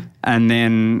dying. Mm. And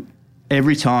then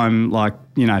every time,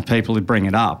 people would bring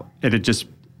it up, it'd just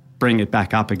bring it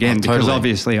back up again because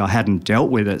obviously I hadn't dealt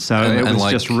with it. So it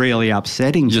was just really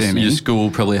upsetting to me. Your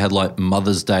school probably had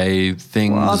Mother's Day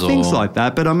things things like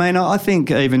that. But I mean, I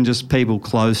think even just people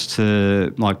close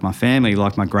to my family,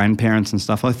 like my grandparents and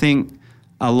stuff, I think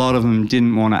a lot of them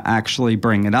didn't want to actually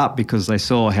bring it up because they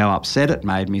saw how upset it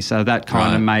made me. So that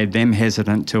kind of made them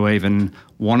hesitant to even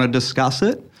want to discuss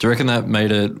it. Do you reckon that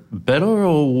made it better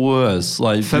or worse?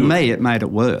 For me, it made it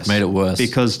worse. Made it worse.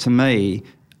 Because to me,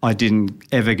 I didn't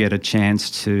ever get a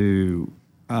chance to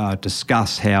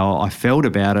discuss how I felt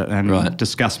about it and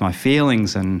discuss my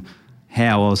feelings and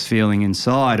how I was feeling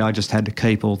inside. I just had to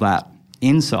keep all that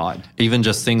inside. Even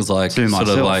just things like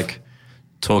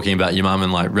talking about your mum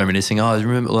and reminiscing. Oh, I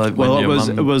remember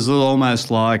it was almost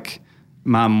like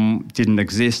mum didn't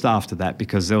exist after that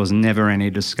because there was never any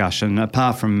discussion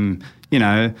apart from,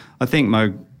 I think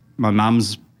my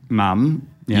mum's mum,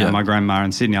 my grandma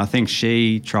in Sydney, I think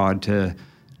she tried to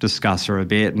discuss her a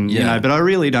bit and, but I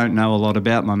really don't know a lot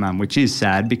about my mum, which is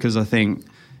sad because I think,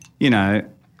 you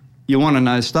want to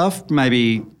know stuff,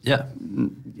 maybe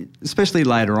especially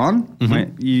later on,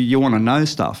 when you want to know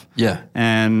stuff. Yeah.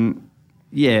 And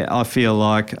I feel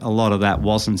like a lot of that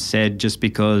wasn't said just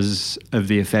because of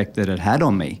the effect that it had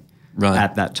on me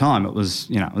at that time. It was,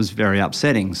 it was very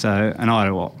upsetting. So, and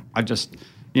I just,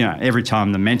 every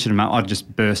time they mentioned him, I'd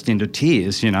just burst into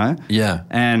tears, Yeah.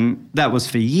 And that was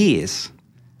for years.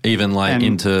 Even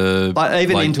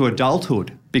into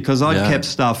adulthood because I'd kept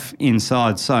stuff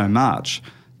inside so much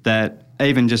that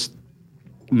even just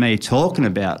me talking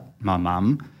about my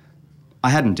mum,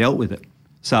 I hadn't dealt with it.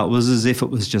 So it was as if it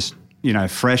was just,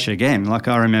 fresh again. Like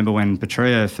I remember when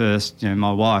Petrea first,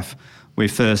 my wife, we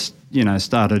first,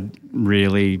 started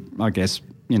really, I guess,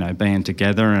 being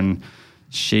together and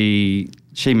she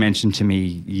mentioned to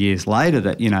me years later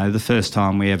that, the first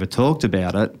time we ever talked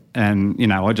about it and,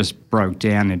 I just broke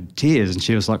down in tears and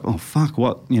she was like, oh, fuck,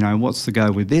 what's the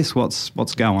go with this? What's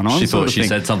going on? She thought she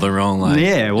said something wrong.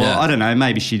 I don't know.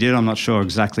 Maybe she did. I'm not sure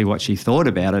exactly what she thought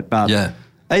about it. But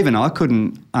even I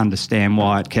couldn't understand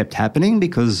why it kept happening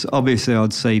because obviously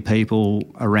I'd see people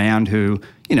around who,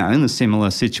 in a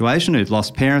similar situation who'd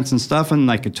lost parents and stuff and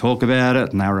they could talk about it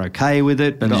and they were okay with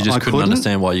it. But you just couldn't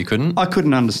understand why you couldn't? I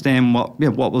couldn't understand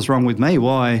what was wrong with me.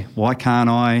 Why can't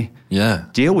I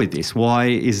deal with this? Why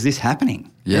is this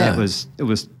happening? Yeah. It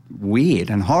was weird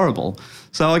and horrible.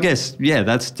 So I guess,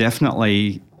 that's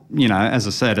definitely, as I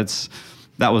said,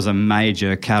 that was a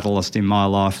major catalyst in my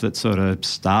life that sort of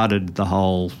started the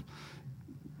whole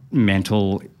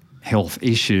mental health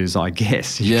issues, I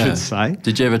guess you could say.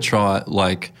 Did you ever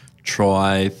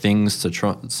try things to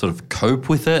sort of cope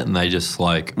with it and they just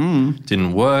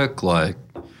didn't work?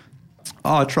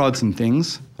 I tried some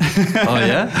things. Oh,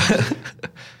 yeah?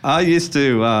 I used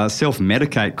to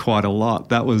self-medicate quite a lot.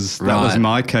 That was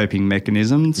my coping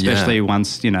mechanism, especially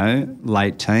once,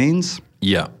 late teens.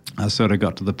 Yeah. I sort of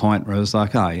got to the point where I was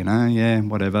like,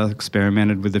 whatever,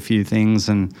 experimented with a few things.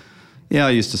 And, I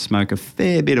used to smoke a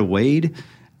fair bit of weed.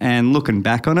 And looking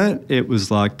back on it, it was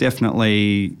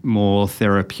definitely more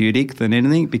therapeutic than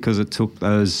anything because it took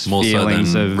those more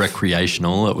feelings so than of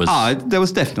recreational. It was. Oh, there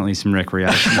was definitely some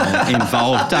recreational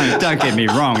involved. Don't get me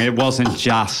wrong. It wasn't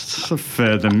just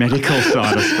for the medical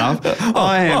side of stuff.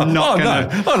 I am not going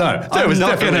to. Oh no! I'm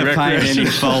not going to paint any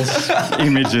false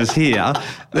images here.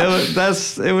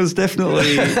 It was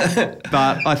definitely,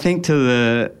 but I think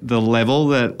to the level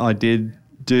that I did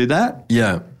do that.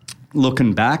 Yeah.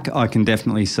 Looking back, I can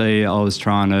definitely see I was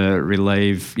trying to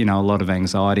relieve, a lot of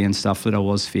anxiety and stuff that I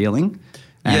was feeling.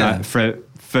 And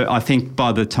I think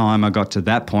by the time I got to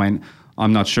that point,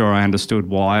 I'm not sure I understood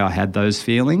why I had those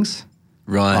feelings.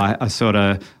 Right. I sort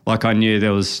of, I knew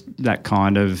there was that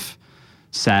kind of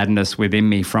sadness within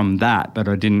me from that, but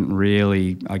I didn't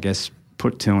really, I guess,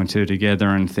 put two and two together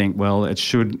and think, well, I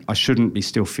shouldn't be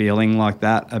still feeling like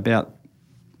that about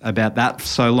that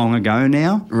so long ago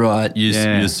now. Right.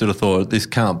 You sort of thought, this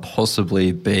can't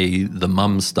possibly be the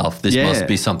mum stuff. This must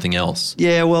be something else.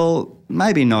 Yeah, well,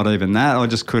 maybe not even that. I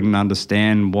just couldn't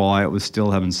understand why it was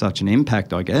still having such an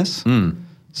impact, I guess.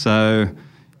 So,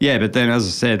 yeah, but then as I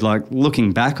said, like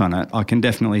looking back on it, I can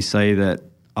definitely see that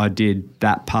I did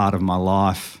that part of my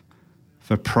life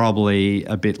for probably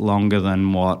a bit longer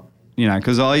than what,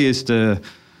 because I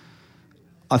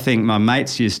think my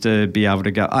mates used to be able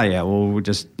to go, oh, yeah, well, we'll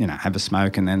just, have a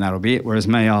smoke and then that'll be it. Whereas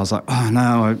me, I was like, oh,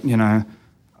 no,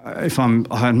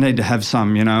 I need to have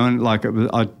some, and like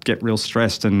I'd get real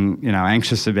stressed and,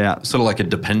 anxious about. Sort of like a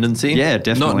dependency? Yeah,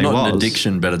 definitely not was. An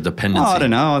addiction, but a dependency. I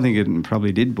don't know. I think it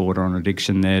probably did border on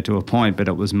addiction there to a point, but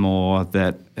it was more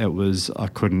that I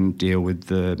couldn't deal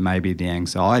with maybe the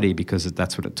anxiety because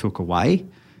that's what it took away.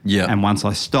 Yeah. And once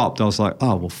I stopped, I was like,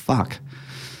 oh, well, fuck.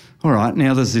 All right,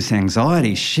 now there's this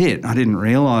anxiety. Shit, I didn't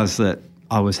realise that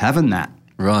I was having that.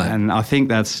 Right. And I think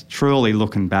that's truly,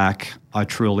 looking back, I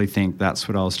truly think that's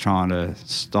what I was trying to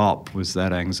stop, was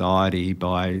that anxiety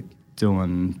by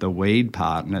doing the weed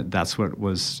part, and that's what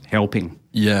was helping.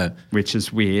 Yeah. Which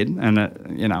is weird. And,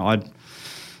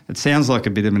 it sounds like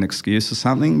a bit of an excuse or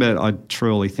something, but I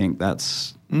truly think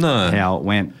that's how it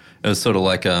went. It was sort of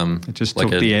like it just like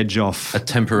took the edge off. A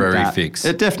temporary fix.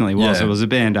 It definitely was. Yeah. It was a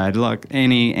Band-Aid. Like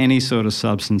any sort of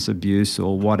substance abuse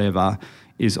or whatever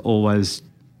is always,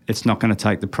 it's not going to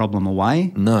take the problem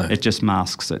away. No. It just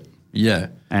masks it. Yeah.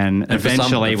 And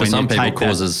eventually for some people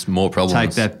causes more problems.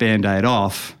 Take that Band-Aid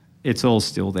off, it's all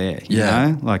still there. You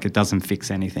know? Like it doesn't fix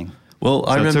anything. Well,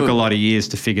 so I remember it took a lot of years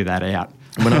to figure that out.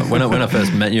 When I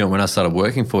first met you and when I started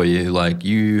working for you, like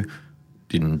you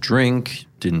didn't drink,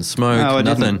 didn't smoke,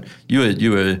 nothing. Didn't.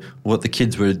 You were what the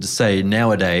kids would say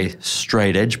nowadays,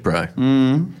 straight edge, bro.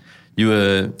 You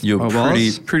were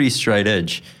pretty straight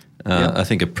edge. I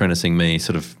think apprenticing me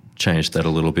sort of changed that a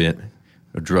little bit.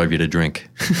 It drove you to drink.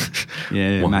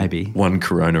 Yeah, maybe one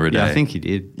Corona a day. Yeah, I think you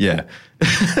did. Yeah.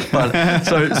 But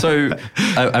so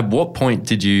at what point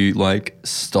did you like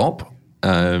stop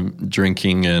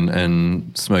drinking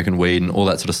and smoking weed and all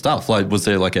that sort of stuff? Like, was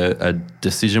there like a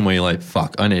decision where you're like,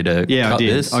 fuck, I need to cut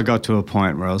this? I got to a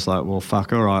point where I was like, well,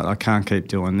 fuck, all right, I can't keep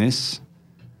doing this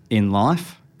in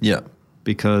life. Yeah.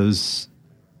 Because,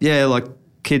 like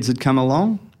kids had come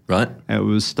along. Right. It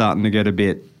was starting to get a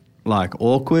bit like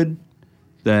awkward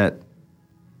that,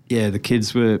 the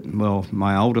kids were, well,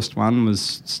 my oldest one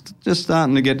was just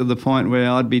starting to get to the point where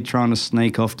I'd be trying to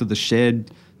sneak off to the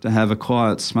shed to have a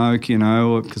quiet smoke,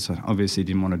 because I obviously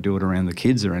didn't want to do it around the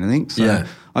kids or anything. So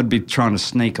I'd be trying to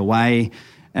sneak away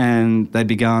and they'd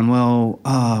be going, well,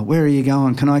 where are you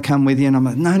going? Can I come with you? And I'm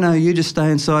like, no, you just stay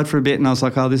inside for a bit. And I was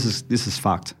like, oh, this is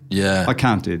fucked. Yeah. I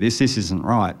can't do this. This isn't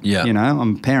right. Yeah.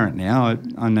 I'm a parent now.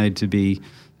 I need to be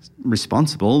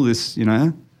responsible. This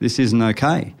isn't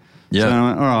okay. Yeah. So I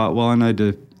went, all right, well, I need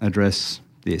to address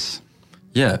this.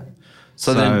 Yeah.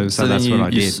 So that's what I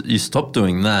did. You stopped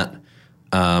doing that.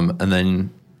 And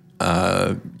then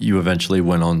you eventually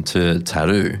went on to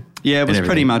tattoo. Yeah, it was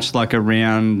pretty much like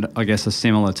around, I guess, a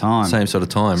similar time. Same sort of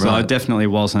time, so right? So I definitely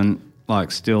wasn't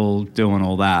like still doing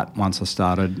all that once I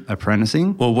started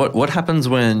apprenticing. Well, what happens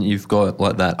when you've got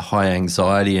like that high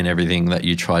anxiety and everything that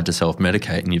you tried to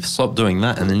self-medicate and you've stopped doing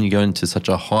that and then you go into such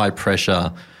a high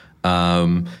pressure,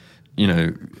 a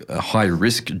high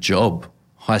risk job,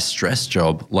 high stress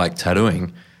job like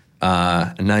tattooing,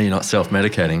 and now you're not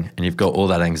self-medicating and you've got all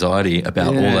that anxiety about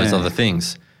all those other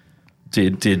things.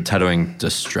 Did tattooing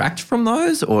distract from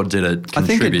those or did it contribute to those? I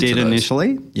think it did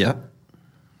initially. Yeah.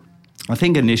 I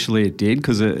think initially it did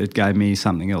because it gave me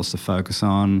something else to focus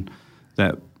on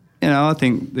that, I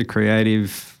think the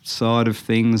creative side of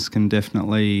things can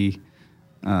definitely,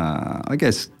 I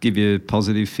guess, give you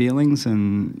positive feelings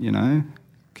and,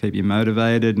 keep you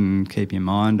motivated and keep your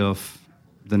mind off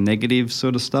the negative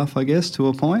sort of stuff, I guess, to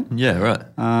a point. Yeah, right.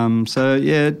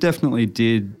 It definitely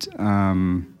did,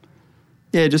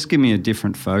 just give me a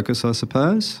different focus, I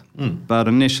suppose. But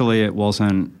initially it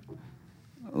wasn't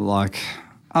like,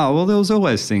 there was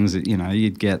always things that,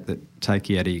 you'd get that take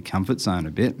you out of your comfort zone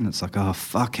a bit and it's like, oh,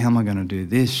 fuck, how am I going to do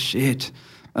this shit?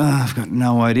 I've got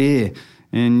no idea.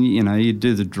 And, you'd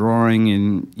do the drawing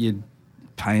and you'd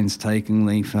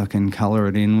painstakingly fucking colour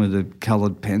it in with the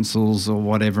coloured pencils or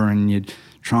whatever and you'd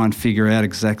try and figure out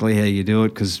exactly how you do it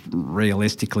because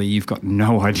realistically you've got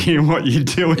no idea what you're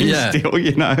doing still,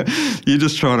 You're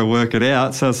just trying to work it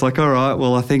out. So it's like, all right,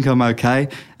 well, I think I'm okay.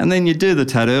 And then you do the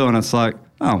tattoo and it's like,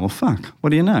 oh, well, fuck,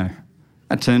 what do you know?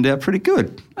 That turned out pretty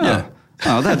good. Yeah.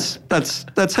 Oh,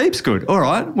 that's heaps good. All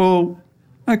right, well,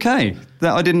 okay,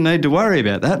 I didn't need to worry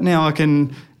about that. Now I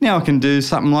can do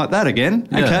something like that again.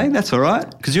 Yeah. Okay, that's all right.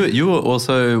 Because you were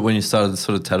also, when you started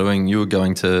sort of tattooing, you were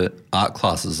going to art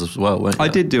classes as well, weren't you? I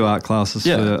did do art classes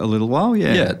Yeah. for a little while.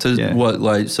 Yeah. Yeah,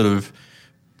 like sort of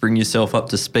bring yourself up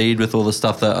to speed with all the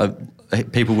stuff that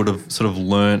people would have sort of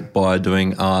learnt by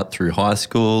doing art through high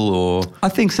school, or I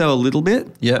think so, a little bit.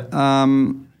 yeah,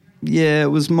 Yeah, it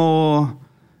was more.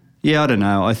 Yeah, I don't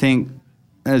know. I think,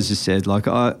 as you said, like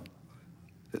I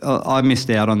missed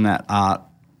out on that art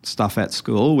stuff at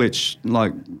school, which,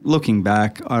 like, looking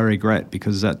back, I regret,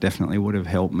 because that definitely would have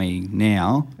helped me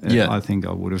now. Yeah. I think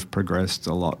I would have progressed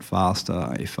a lot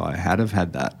faster if I had have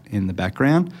had that in the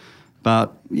background.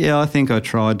 But yeah, I think I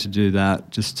tried to do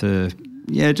that just to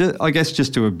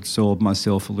absorb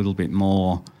myself a little bit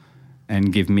more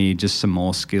and give me just some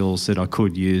more skills that I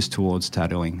could use towards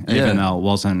tattooing, Yeah. even though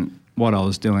what I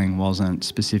was doing wasn't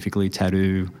specifically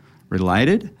tattoo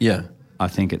related. yeah. I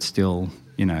think it still,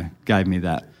 gave me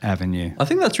that avenue. I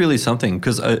think that's really something,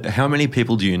 because how many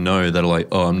people do you know that are like,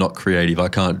 oh, I'm not creative, I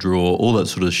can't draw, all that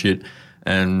sort of shit.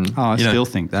 And I still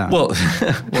think that. Well,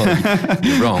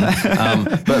 you're wrong.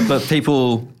 But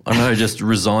people, I know, just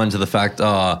resign to the fact,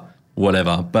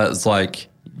 whatever. But it's like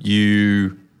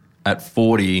you at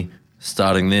 40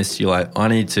 starting this, you're like, I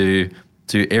need to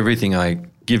do everything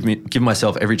give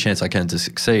myself every chance I can to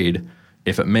succeed.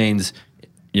 If it means,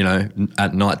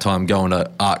 at night time going to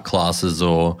art classes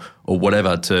or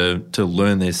whatever to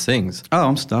learn these things. Oh,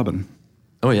 I'm stubborn.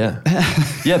 Oh yeah,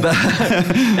 yeah, but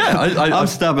I'm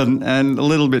stubborn and a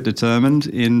little bit determined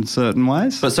in certain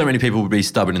ways. But so many people would be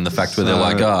stubborn in the fact where they're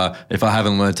like, if I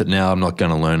haven't learnt it now, I'm not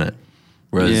going to learn it.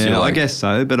 Whereas yeah, like, I guess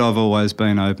so. But I've always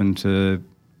been open to,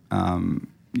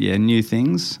 new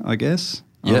things. I guess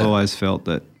Yeah. I've always felt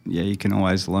that you can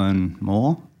always learn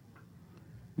more.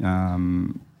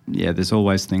 There's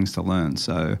always things to learn.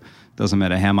 So it doesn't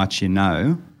matter how much you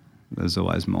know. There's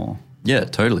always more. Yeah,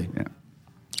 totally. Yeah.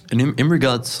 And in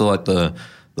regards to like the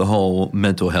whole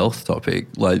mental health topic,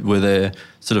 like were there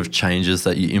sort of changes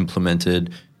that you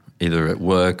implemented either at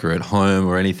work or at home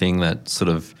or anything that sort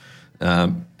of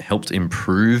helped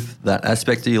improve that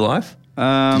aspect of your life?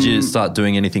 Did you start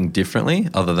doing anything differently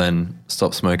other than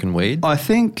stop smoking weed? I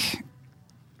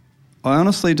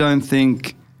honestly don't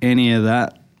think any of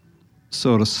that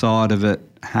sort of side of it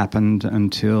happened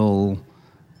until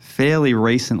fairly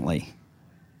recently.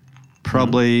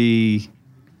 Probably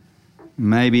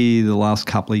maybe the last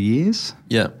couple of years.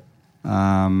 Yeah.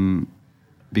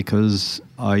 Because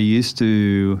I used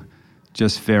to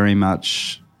just very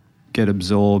much get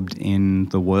absorbed in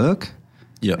the work.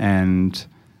 Yeah. And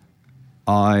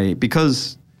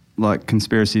because like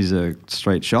conspiracy's a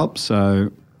street shop,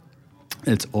 so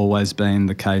it's always been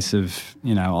the case of,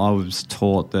 I was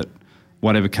taught that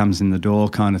whatever comes in the door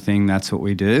kind of thing, that's what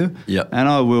we do. Yeah. And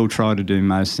I will try to do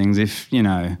most things. If,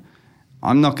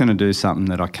 I'm not going to do something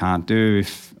that I can't do.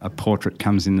 If a portrait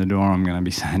comes in the door, I'm going to be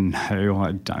saying, no,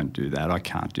 I don't do that. I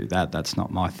can't do that. That's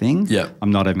not my thing. Yeah. I'm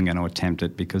not even going to attempt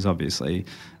it because obviously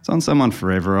it's on someone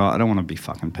forever. I don't want to be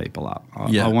fucking people up.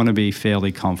 I want to be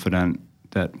fairly confident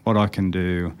that what I can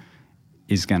do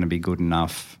is going to be good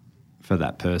enough for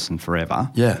that person forever.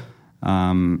 Yeah.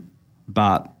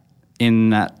 But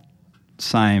in that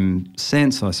same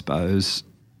sense, I suppose,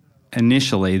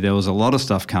 initially there was a lot of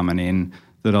stuff coming in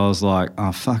that I was like,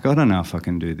 oh, fuck, I don't know if I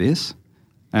can do this.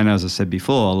 And as I said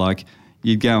before, like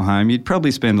you'd go home, you'd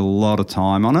probably spend a lot of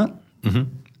time on it,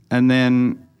 and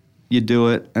then you'd do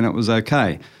it and it was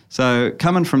okay. So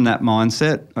coming from that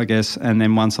mindset, I guess, and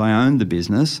then once I owned the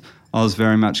business, I was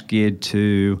very much geared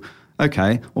to,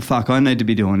 okay, well, fuck, I need to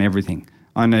be doing everything.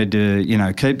 I need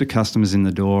to, keep the customers in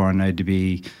the door. I need to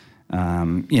be,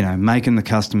 making the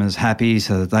customers happy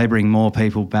so that they bring more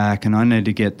people back, and I need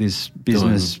to get this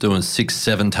business doing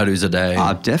 6-7 tattoos a day.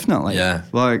 Definitely. Yeah.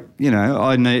 Like,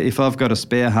 I need, if I've got a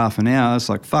spare half an hour, it's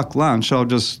like, fuck lunch, I'll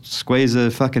just squeeze a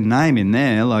fucking name in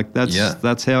there. Like that's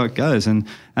how it goes. And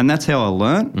that's how I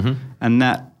learnt. And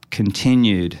that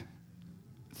continued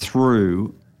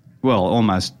through, well,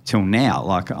 almost till now.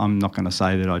 Like, I'm not going to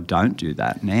say that I don't do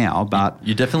that now, but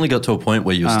You definitely got to a point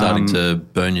where you were starting to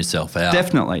burn yourself out.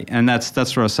 definitely. And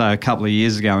that's where I say a couple of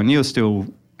years ago, and you were still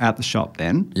at the shop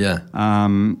then. Yeah.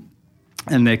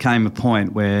 And there came a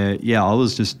point where, I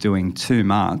was just doing too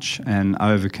much and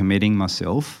overcommitting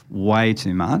myself way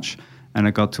too much. And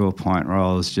it got to a point where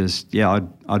I was just,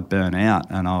 I'd burn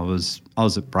out, and I was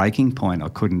at breaking point. I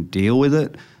couldn't deal with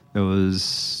it. There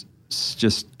was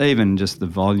just the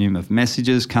volume of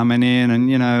messages coming in, and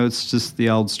it's just the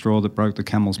old straw that broke the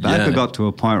camel's back. Yeah. I got to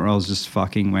a point where I was just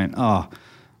fucking went, I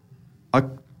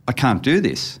can't do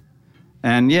this.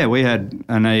 And yeah, we had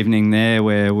an evening there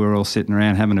where we were all sitting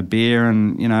around having a beer,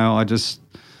 and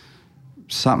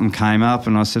something came up,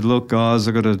 and I said, "Look, guys,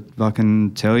 I got to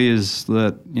fucking tell you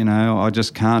that I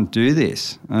just can't do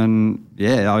this." And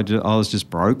yeah, I was just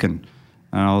broken,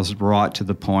 and I was right to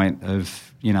the point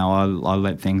of I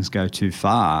let things go too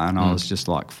far, and I was just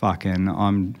like, "Fucking,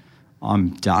 I'm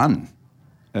done.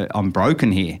 I'm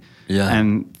broken here." Yeah.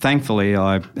 And thankfully,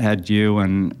 I had you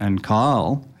and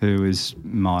Kyle, who is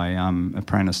my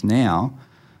apprentice now,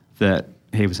 that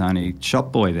he was only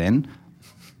shop boy then.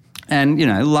 And,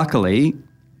 luckily,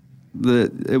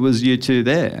 it was you two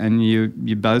there, and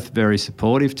you're both very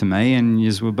supportive to me, and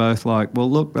you were both like, well,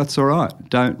 look, that's all right.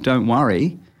 Don't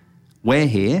worry. We're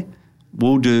here.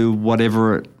 We'll do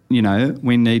whatever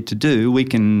we need to do. We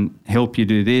can help you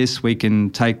do this. We can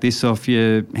take this off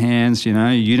your hands, You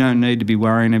don't need to be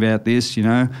worrying about this,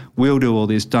 We'll do all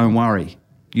this. Don't worry.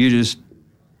 You just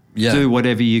do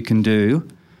whatever you can do.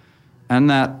 And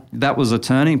that was a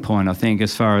turning point, I think,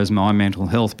 as far as my mental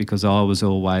health, because I was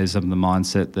always of the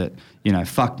mindset that,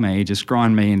 fuck me, just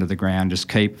grind me into the ground, just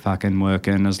keep fucking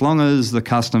working. As long as the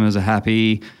customers are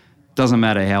happy, doesn't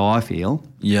matter how I feel.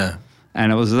 Yeah.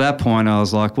 And it was at that point I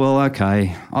was like, well,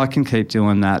 okay, I can keep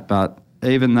doing that, but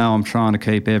even though I'm trying to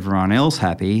keep everyone else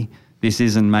happy, this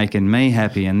isn't making me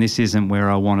happy, and this isn't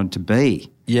where I wanted to be.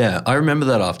 Yeah, I remember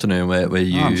that afternoon where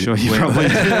you... I'm sure you probably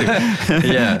do.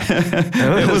 Yeah.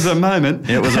 It was a moment.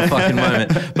 It was a fucking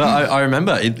moment. But I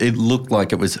remember it looked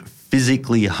like it was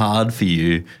physically hard for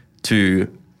you to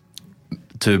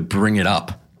bring it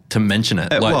up, to mention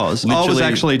it. It was. I was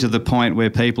actually to the point where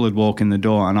people would walk in the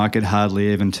door and I could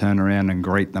hardly even turn around and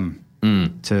greet them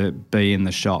to be in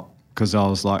the shop, because I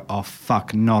was like, oh,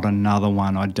 fuck, not another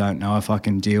one. I don't know if I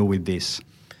can deal with this.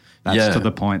 That's to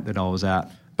the point that I was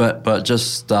at. But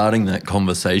just starting that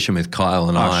conversation with Kyle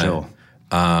and I... Sure.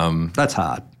 That's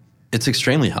hard. It's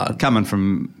extremely hard. Coming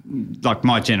from, like,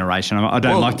 my generation, I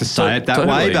don't like to say it that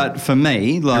way, but for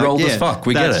me, like, you're old as fuck,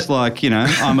 we get it. That's like,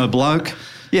 I'm a bloke.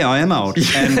 Yeah, I am old.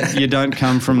 And you don't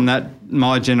come from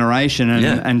my generation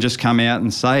and just come out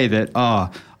and say that, oh,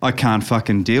 I can't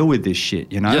fucking deal with this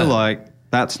shit, Like,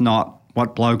 that's not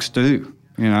what blokes do,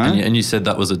 And you said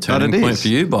that was a turning point for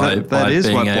you by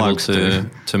being able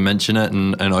to mention it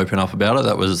and open up about it.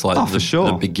 That was like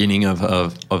the beginning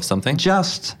of something.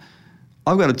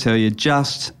 I've got to tell you,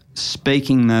 just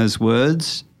speaking those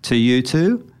words to you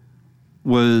two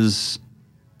was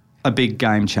a big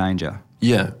game changer.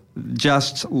 Yeah.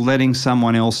 Just letting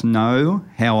someone else know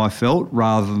how I felt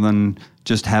rather than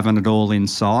just having it all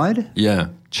inside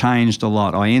changed a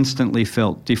lot. I instantly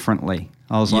felt differently.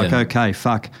 I was like, okay,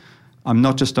 fuck, I'm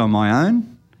not just on my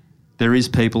own. There is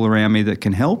people around me that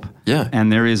can help,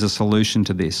 and there is a solution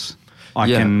to this. I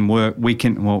can work,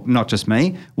 not just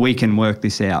me, we can work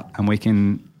this out, and we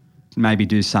can maybe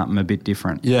do something a bit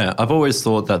different. Yeah, I've always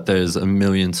thought that there's a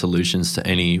million solutions to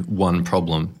any one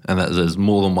problem, and that there's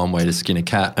more than one way to skin a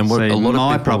cat. And a lot of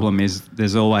my problem is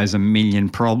there's always a million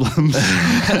problems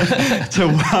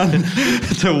to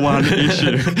one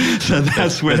issue. So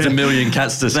that's where there's a million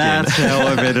cats to skin. That's how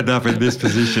I've ended up in this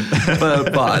position.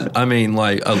 but I mean,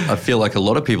 like, I feel like a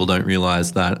lot of people don't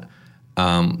realize that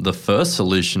the first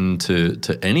solution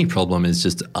to any problem is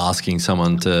just asking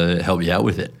someone to help you out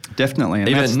with it. Definitely.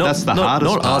 And that's the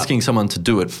hardest part. Not asking someone to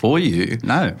do it for you.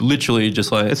 No. Literally just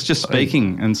like... It's just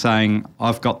speaking and saying,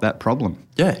 I've got that problem.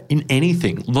 Yeah, in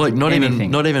anything. Like not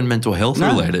even mental health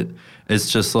related.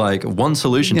 It's just like one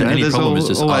solution to any problem is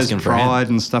just asking for help. Pride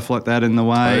and stuff like that in the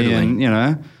way. Totally.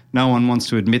 And, no one wants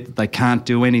to admit that they can't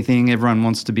do anything. Everyone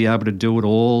wants to be able to do it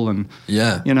all. And,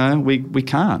 we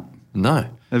can't. No.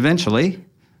 Eventually,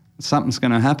 something's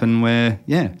going to happen where,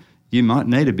 you might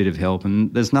need a bit of help,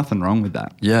 and there's nothing wrong with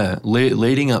that. Yeah,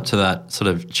 leading up to that sort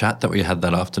of chat that we had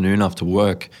that afternoon after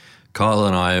work, Kyle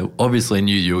and I obviously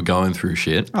knew you were going through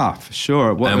shit. Oh, for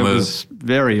sure. It was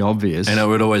very obvious. And it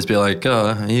would always be like,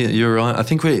 oh, you're right. I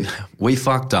think we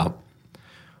fucked up.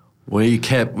 We're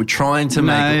trying to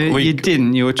make... No, you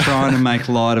didn't. You were trying to make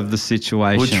light of the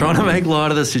situation. We're trying to make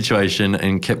light of the situation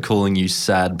and kept calling you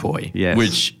sad boy,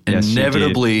 which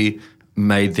inevitably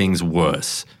made things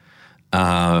worse.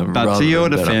 But to your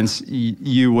defence,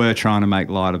 you were trying to make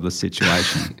light of the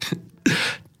situation.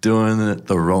 Doing it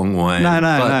the wrong way.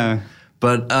 No.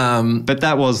 But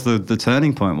that was the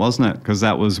turning point, wasn't it? Because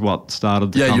that was what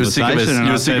started the conversation.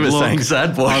 You were sick of saying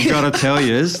sad boy. I've got to tell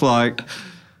you, it's like,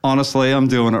 honestly, I'm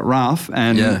doing it rough,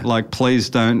 and like, please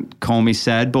don't call me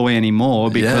sad boy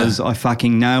anymore, because I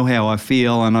fucking know how I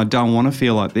feel, and I don't want to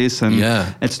feel like this, and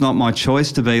it's not my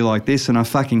choice to be like this, and I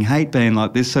fucking hate being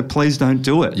like this, so please don't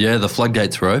do it. Yeah, the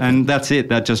floodgates were open. And that's it.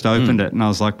 That just opened it, and I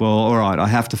was like, well, all right, I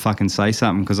have to fucking say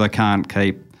something, because I can't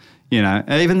keep, you know,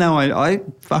 even though I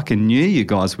fucking knew you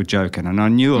guys were joking, and I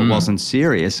knew it wasn't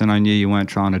serious, and I knew you weren't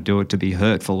trying to do it to be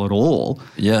hurtful at all.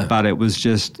 Yeah. But it was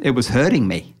hurting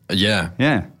me. Yeah.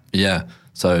 Yeah. Yeah.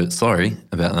 So sorry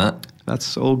about that.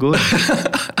 That's all good.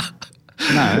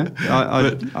 No,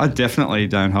 I definitely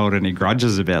don't hold any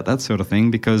grudges about that sort of thing,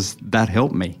 because that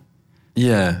helped me.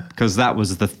 Yeah. Because that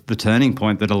was the turning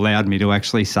point that allowed me to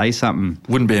actually say something.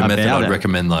 Wouldn't be a method I'd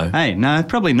recommend, though. Hey, no,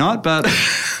 probably not. But,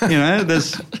 you know,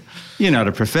 you're not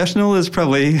a professional. There's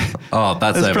probably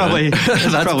that's probably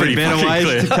better ways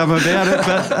clear. to come about it.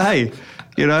 But hey,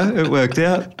 you know, it worked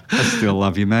out. I still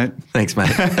love you, mate. Thanks, mate.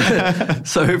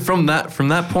 So from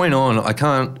that point on, I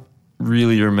can't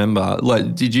really remember.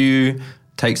 Like, did you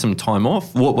take some time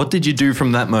off? What did you do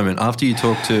from that moment after you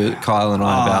talked to Kyle and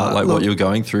I about what you were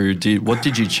going through? What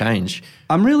did you change?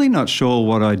 I'm really not sure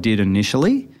what I did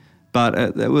initially,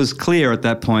 but it was clear at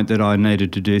that point that I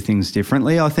needed to do things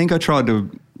differently. I think I tried to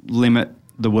limit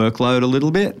the workload a little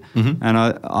bit, and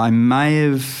I may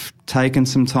have taken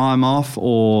some time off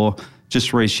or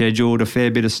just rescheduled a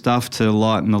fair bit of stuff to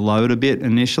lighten the load a bit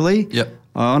initially. Yep.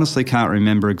 I honestly can't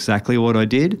remember exactly what I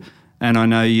did, and I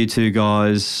know you two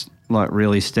guys like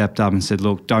really stepped up and said,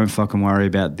 look, don't fucking worry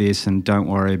about this, and don't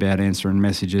worry about answering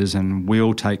messages, and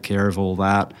we'll take care of all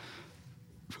that.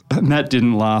 And that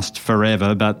didn't last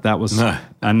forever, but that was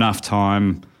enough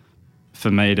time for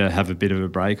me to have a bit of a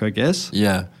break, I guess.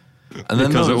 Yeah. And then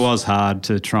because it was hard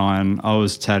to try, and I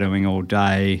was tattooing all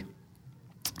day,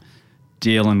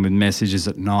 dealing with messages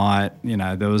at night. You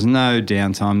know, there was no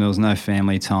downtime, there was no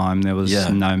family time, there was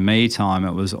no me time.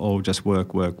 It was all just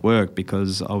work, work, work,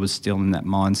 because I was still in that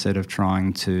mindset of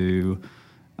trying to,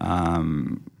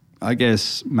 I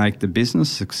guess, make the business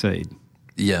succeed.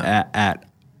 Yeah. At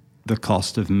the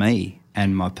cost of me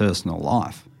and my personal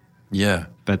life. Yeah.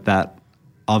 But that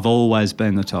I've always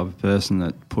been the type of person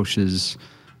that pushes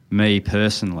me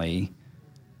personally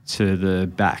to the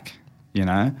back, you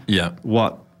know? Yeah.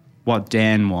 What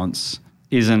Dan wants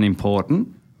isn't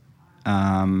important.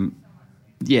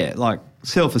 Like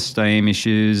self-esteem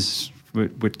issues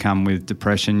would come with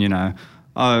depression, you know.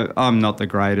 I'm not the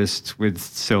greatest with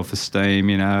self-esteem,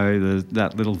 you know,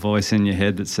 that little voice in your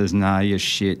head that says, nah, you're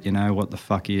shit, you know, what the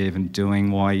fuck are you even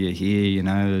doing, why are you here, you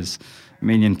know, there's a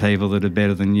million people that are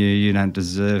better than you don't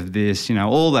deserve this, you know,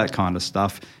 all that kind of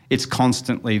stuff. It's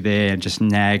constantly there, just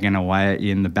nagging away at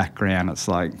you in the background. It's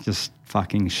like, just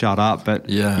fucking shut up, but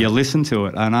you listen to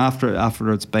it. And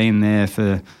after it's been there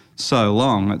for so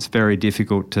long, it's very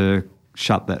difficult to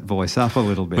shut that voice up a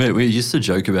little bit. We used to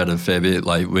joke about it a fair bit,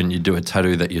 like when you do a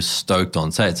tattoo that you're stoked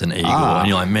on, say it's an eagle, and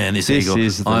you're like, man, this eagle,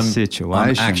 is the situation.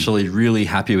 I'm actually really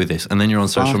happy with this. And then you're on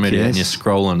social media and you're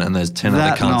scrolling and there's 10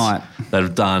 other cunts that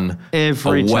have done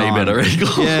every way better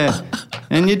eagle. Yeah.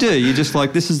 And you do. You're just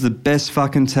like, this is the best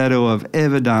fucking tattoo I've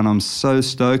ever done. I'm so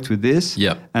stoked with this.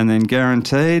 Yep. And then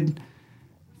guaranteed,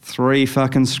 3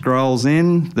 fucking scrolls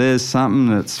in, there's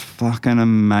something that's fucking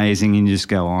amazing, and you just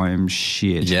go, I am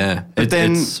shit. Yeah. But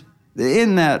that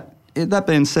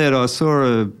being said, I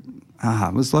saw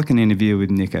it was like an interview with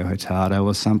Nico Hurtado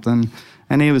or something,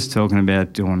 and he was talking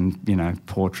about doing, you know,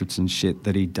 portraits and shit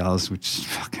that he does, which is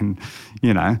fucking,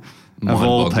 you know, of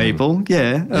all people.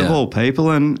 Yeah, of all people.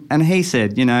 And he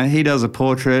said, you know, he does a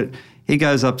portrait, he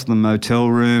goes up to the motel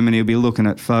room and he'll be looking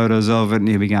at photos of it and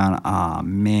he'll be going,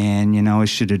 man, you know, I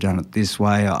should have done it this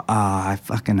way. Or, I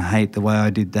fucking hate the way I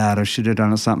did that. I should have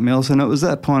done it something else. And it was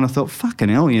that point I thought, fucking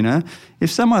hell, you know, if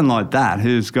someone like that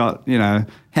who's got, you know,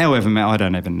 however, I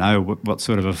don't even know what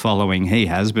sort of a following he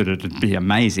has, but it'd be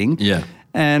amazing. Yeah.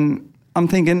 And I'm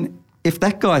thinking, if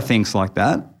that guy thinks like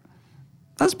that,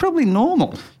 that's probably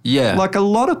normal. Yeah. Like a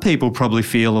lot of people probably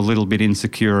feel a little bit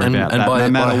insecure about that, no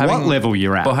matter what level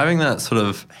you're at. By having that sort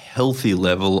of healthy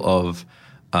level of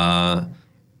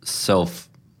self,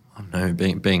 I don't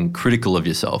know, being critical of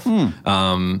yourself, you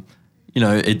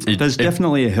know, there's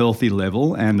definitely a healthy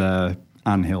level and a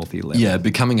unhealthy level. Yeah,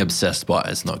 becoming obsessed by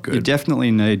it's not good. You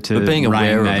definitely need to rein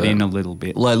that in a little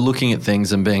bit. Like looking at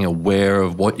things and being aware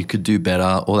of what you could do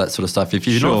better, all that sort of stuff. If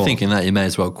you're not thinking that, you may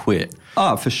as well quit.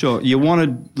 Oh, for sure. You want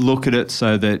to look at it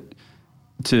so that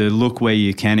to look where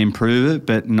you can improve it,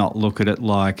 but not look at it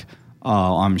like,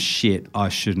 oh, I'm shit, I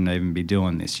shouldn't even be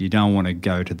doing this. You don't want to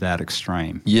go to that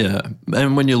extreme. Yeah.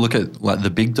 And when you look at like the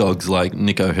big dogs like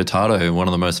Nico Hurtado, one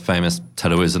of the most famous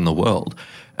tattooers in the world,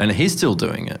 and he's still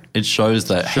doing it. It shows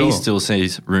that he Sure. still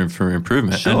sees room for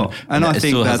improvement. Sure. And I it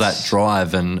think still has that that's-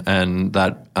 drive and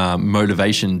that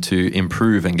motivation to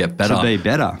improve and get better. To be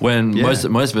better. When Yeah.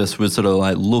 most of us would sort of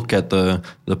like look at the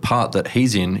part that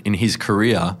he's in his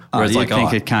career, where it's you like,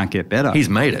 think it can't get better. he's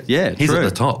made it. Yeah, he's true. at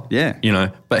the top. Yeah. you know,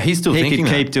 but he's still He thinking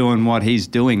could that. keep doing what he's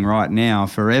doing right now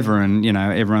forever, and you know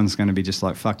everyone's going to be just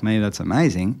like, "Fuck me, that's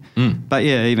amazing." But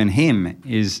yeah, even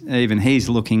he's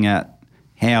looking at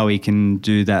how he can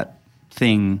do that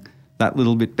thing that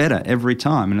little bit better every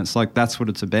time, and it's like that's what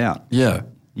it's about. Yeah,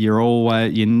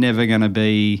 You're never going to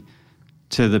be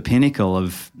to the pinnacle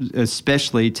of,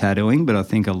 especially tattooing, but I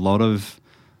think a lot of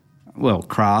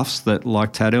crafts that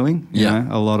like tattooing. You Yeah.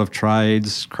 know, a lot of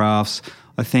trades, crafts.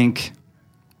 I think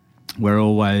we're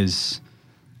always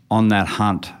on that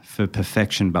hunt for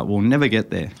perfection, but we'll never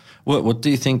get there. What do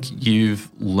you think you've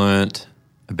learnt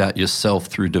about yourself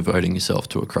through devoting yourself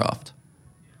to a craft?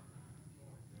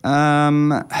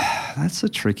 That's a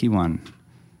tricky one.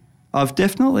 I've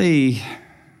definitely,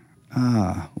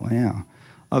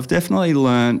 I've definitely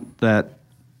learnt that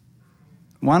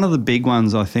one of the big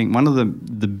ones, I think, one of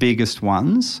the biggest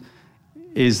ones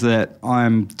is that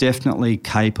I'm definitely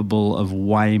capable of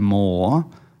way more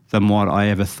than what I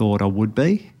ever thought I would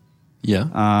be. Yeah.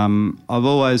 I've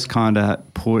always kind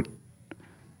of put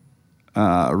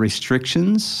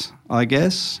restrictions, I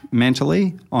guess,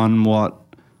 mentally on what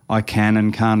I can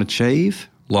and can't achieve.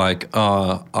 Like,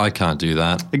 I can't do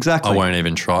that. Exactly. I won't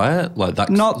even try it. Like that.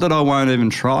 Not that I won't even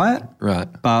try it, Right.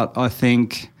 but I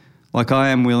think like I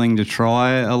am willing to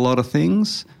try a lot of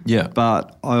things. Yeah.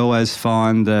 But I always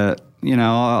find that, you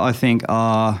know, I think,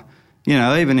 you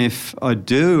know, even if I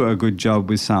do a good job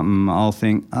with something, I'll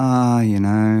think, you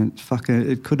know, fuck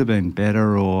it could have been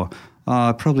better, or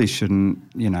I probably shouldn't,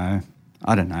 you know,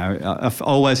 I don't know. I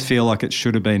always feel like it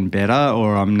should have been better,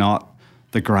 or I'm not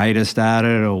the greatest at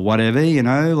it, or whatever, you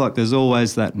know, like there's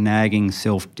always that nagging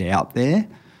self-doubt there.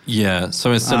 Yeah.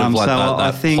 So instead of like so that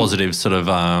I think- positive sort of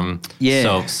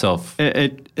self.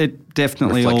 It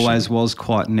definitely reflection. always was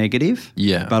quite negative.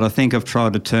 Yeah. But I think I've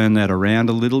tried to turn that around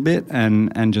a little bit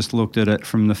and just looked at it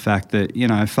from the fact that, you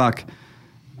know,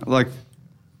 like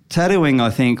tattooing, I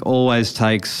think, always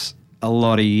takes a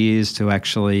lot of years to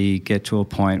actually get to a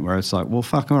point where it's like, well,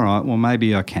 fuck, all right, well,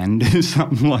 maybe I can do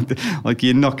something like that. Like,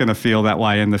 you're not going to feel that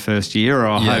way in the first year,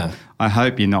 or I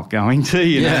hope you're not going to,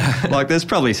 you know. Like, there's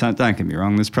probably some, don't get me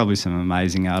wrong, there's probably some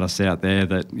amazing artists out there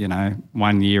that, you know,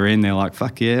 1 year in, they're like,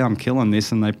 fuck yeah, I'm killing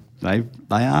this, and they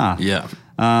are. Yeah.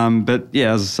 But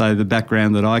yeah, as I say, the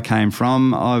background that I came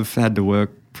from, I've had to work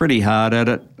pretty hard at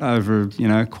it over, you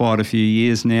know, quite a few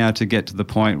years now to get to the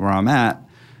point where I'm at.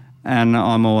 And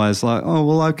I'm always like, oh,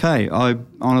 well, okay. I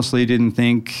honestly didn't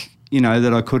think, you know,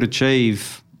 that I could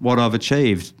achieve what I've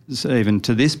achieved, even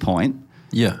to this point.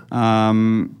 Yeah.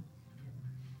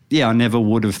 Yeah, I never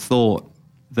would have thought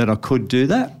that I could do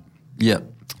that. Yeah.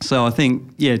 So I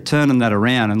think, yeah, turning that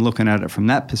around and looking at it from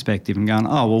that perspective and going,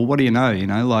 oh, well, what do you know? You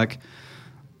know, like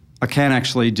I can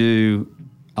actually do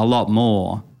a lot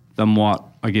more than what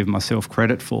I give myself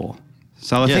credit for.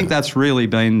 So I think that's really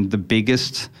been the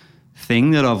biggest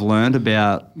thing that I've learned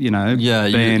about, you know,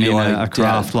 being in a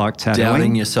craft like tattooing.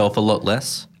 Doubting yourself a lot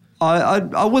less.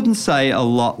 I wouldn't say a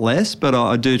lot less, but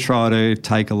I do try to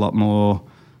take a lot more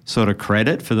sort of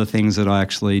credit for the things that I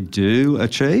actually do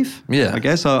achieve. Yeah. I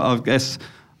guess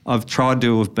I've tried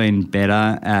to have been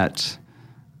better at,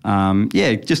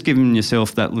 just giving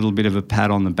yourself that little bit of a pat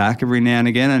on the back every now and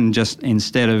again, and just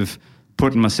instead of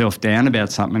putting myself down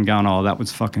about something and going, oh, that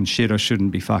was fucking shit, I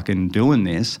shouldn't be fucking doing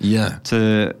this. Yeah.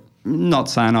 To not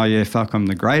saying, oh yeah, fuck, I'm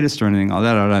the greatest or anything like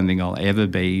that. I don't think I'll ever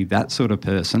be that sort of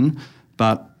person,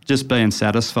 but just being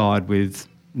satisfied with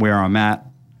where I'm at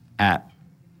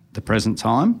the present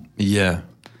time. Yeah.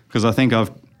 Because I think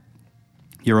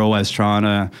you're always trying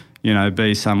to, you know,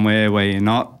 be somewhere where you're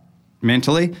not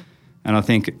mentally. And I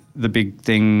think the big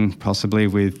thing possibly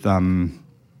with,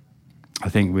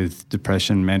 with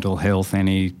depression, mental health,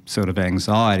 any sort of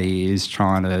anxiety is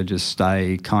trying to just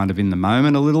stay kind of in the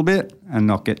moment a little bit and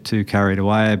not get too carried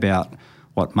away about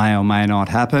what may or may not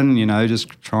happen, you know, just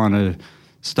trying to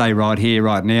stay right here,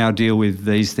 right now, deal with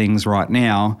these things right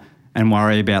now and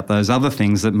worry about those other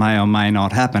things that may or may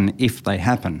not happen if they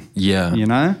happen. Yeah. You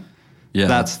know? Yeah.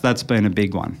 That's been a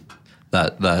big one.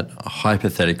 That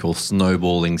hypothetical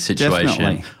snowballing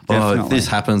situation. Definitely. If this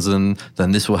happens, then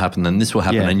this will happen, then this will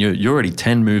happen. Yeah. And you're already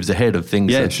 10 moves ahead of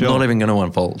things that's not even going to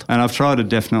unfold. And I've tried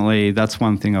to that's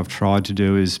one thing I've tried to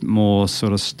do is more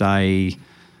sort of stay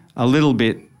a little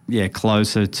bit,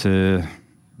 closer to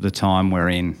the time we're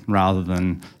in, rather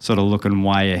than sort of looking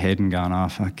way ahead and going, oh,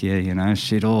 fuck yeah, you know,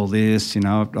 shit, all this, you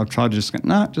know. I've tried to just go,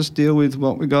 no, just deal with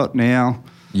what we got now.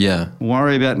 Yeah.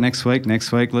 Worry about next week.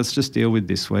 Let's just deal with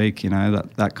this week, you know,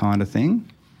 that kind of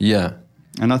thing. Yeah.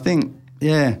 And I think,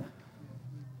 yeah,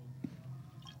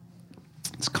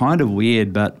 it's kind of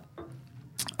weird, but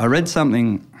I read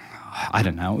something, I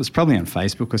don't know, it was probably on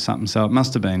Facebook or something, so it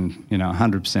must have been, you know,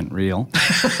 100% real.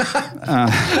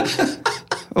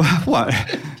 What?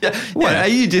 Yeah, what? yeah, Are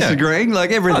you disagreeing? Yeah.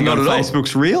 Like everything not on at all.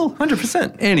 Facebook's real?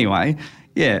 100%. Anyway,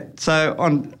 yeah. So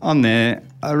on there,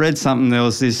 I read something. There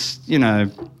was this, you know,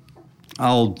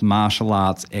 old martial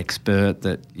arts expert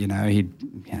that, you know, he'd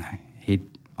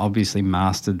obviously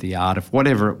mastered the art of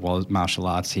whatever it was, martial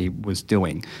arts he was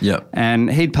doing. Yep.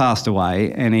 And he'd passed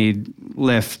away, and he'd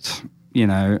left, you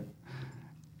know,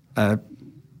 I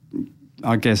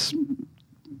guess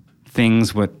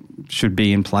things what should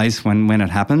be in place when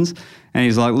it happens. And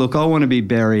he's like, look, I want to be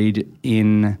buried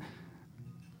in,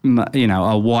 you know,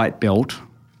 a white belt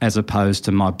as opposed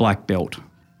to my black belt,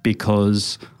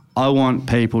 because I want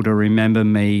people to remember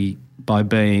me by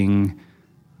being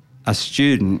a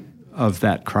student of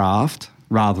that craft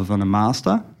rather than a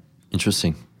master.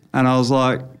 Interesting. And I was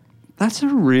like, that's a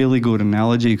really good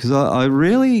analogy, because I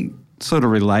really sort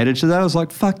of related to that. I was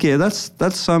like, fuck yeah, that's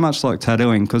so much like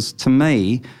tattooing, because to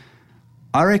me,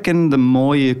 I reckon the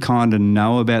more you kind of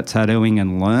know about tattooing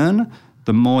and learn,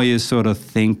 the more you sort of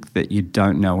think that you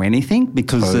don't know anything,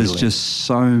 because there's just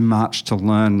so much to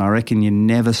learn. And I reckon you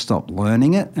never stop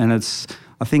learning it. And it's,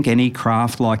 I think any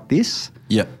craft like this,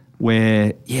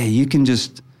 where, yeah, you can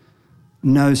just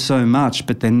know so much,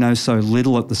 but then know so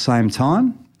little at the same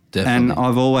time. Definitely. And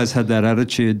I've always had that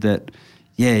attitude that,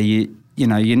 yeah, you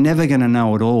know, you're never going to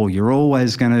know it all.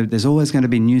 There's always going to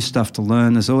be new stuff to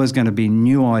learn. There's always going to be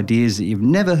new ideas that you've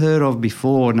never heard of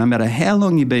before, no matter how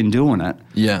long you've been doing it.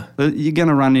 Yeah. You're going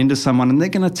to run into someone and they're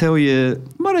going to tell you,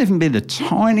 it might even be the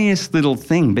tiniest little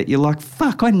thing, but you're like,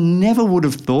 fuck, I never would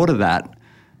have thought of that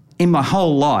in my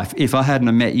whole life if I hadn't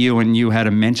have met you and you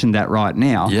hadn't mentioned that right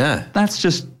now. Yeah. That's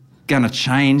just going to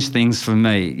change things for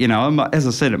me. You know, as I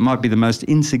said, it might be the most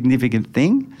insignificant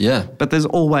thing. Yeah. But there's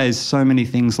always so many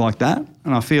things like that.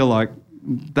 And I feel like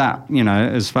that, you know,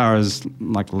 as far as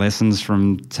like lessons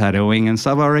from tattooing and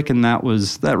stuff, I reckon that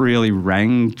really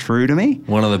rang true to me.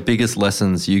 One of the biggest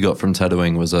lessons you got from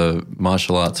tattooing was a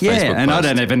martial arts Facebook post. Yeah, and I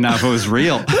don't even know if it was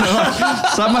real.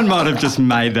 Someone might have just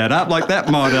made that up. Like that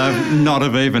might have not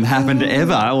have even happened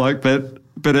ever. Like,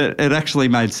 but it actually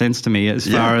made sense to me as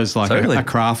far as like totally. a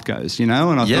craft goes, you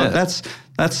know. And I thought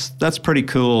that's pretty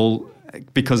cool,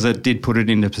 because it did put it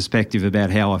into perspective about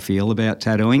how I feel about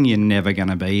tattooing. You're never going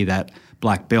to be that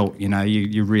black belt, you know.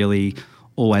 You really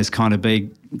always kind of be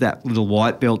that little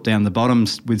white belt down the bottom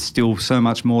with still so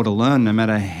much more to learn, no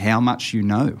matter how much you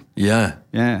know. Yeah.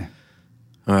 Yeah.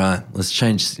 All right, let's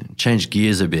change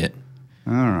gears a bit.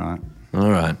 All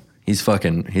right.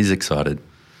 He's excited.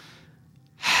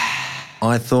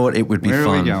 I thought it would be fun. Where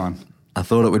are we going? I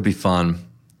thought it would be fun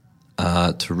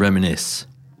to reminisce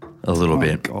a little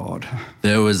bit. Oh, God.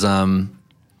 There was there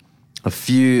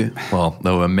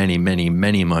were many, many,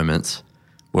 many moments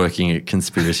working at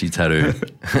Conspiracy Tattoo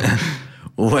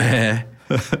where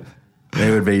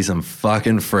there would be some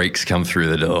fucking freaks come through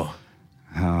the door.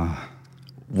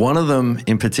 One of them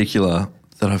in particular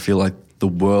that I feel like the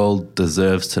world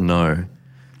deserves to know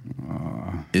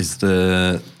is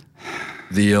the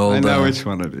old... I know which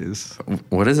one it is.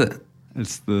 What is it?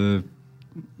 It's the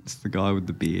guy with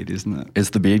the beard, isn't it? It's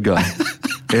the beard guy.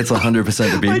 It's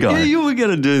 100% the beard guy. I knew you were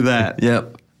going to do that.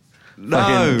 Yep. No.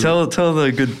 Fucking tell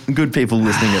the good people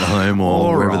listening at home or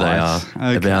All wherever they right.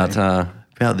 are Okay.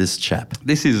 about this chap.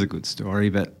 This is a good story,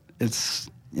 but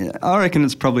I reckon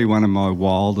it's probably one of my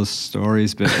wildest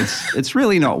stories, but it's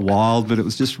really not wild, but it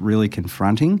was just really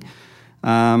confronting.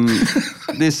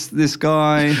 This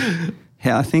guy...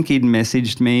 I think he'd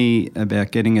messaged me about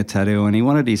getting a tattoo, and he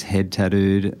wanted his head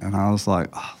tattooed, and I was like,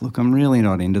 oh, look, I'm really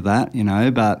not into that, you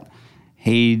know, but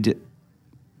he'd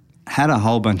had a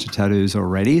whole bunch of tattoos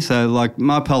already. So, like,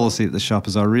 my policy at the shop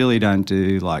is I really don't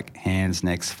do, like, hands,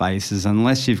 necks, faces,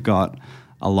 unless you've got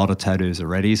a lot of tattoos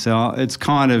already. So it's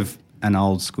kind of an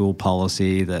old school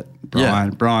policy that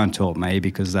Brian taught me,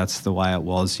 because that's the way it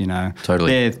was, you know.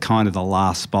 Totally. They're kind of the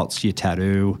last spots you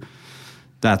tattoo.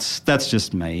 That's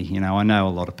just me, you know. I know a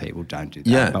lot of people don't do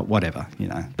that, but whatever, you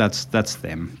know. That's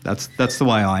them. That's the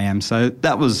way I am. So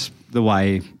that was the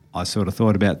way I sort of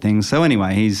thought about things. So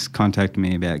anyway, he's contacted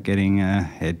me about getting a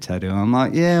head tattoo. I'm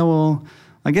like, yeah, well,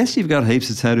 I guess you've got heaps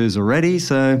of tattoos already,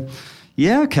 so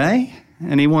yeah, okay.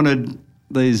 And he wanted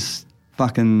these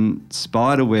fucking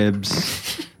spider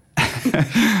webs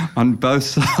on both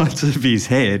sides of his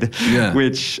head, Yeah.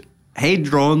 which he'd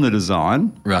drawn the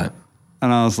design. Right.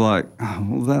 And I was like, oh,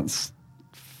 well, that's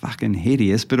fucking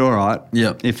hideous, but all right,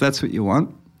 Yep. if that's what you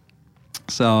want.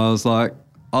 So I was like,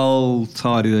 I'll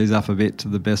tidy these up a bit to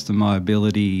the best of my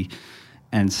ability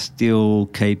and still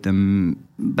keep them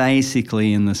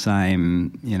basically in the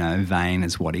same, vein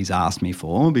as what he's asked me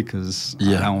for, because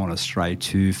I don't want to stray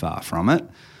too far from it.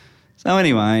 So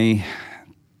anyway,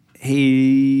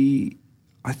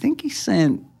 I think he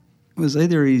sent, it was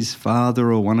either his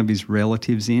father or one of his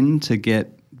relatives in to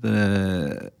get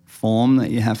the form that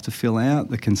you have to fill out,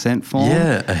 the consent form.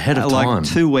 Yeah, ahead of time. Like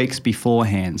 2 weeks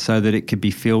beforehand, so that it could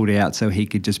be filled out so he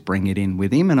could just bring it in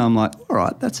with him. And I'm like, all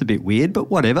right, that's a bit weird,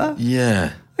 but whatever.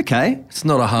 Yeah. Okay. It's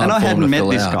not a hard And I form hadn't to met fill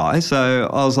this out. guy, so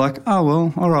I was like, oh,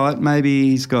 well, all right, maybe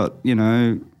he's got,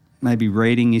 maybe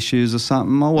reading issues or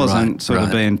something. I wasn't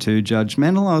Right. being too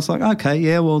judgmental. I was like, okay,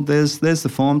 yeah, well, there's the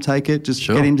form, take it, just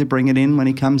Sure. get him to bring it in when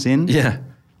he comes in. Yeah.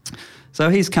 So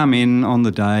he's come in on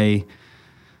the day,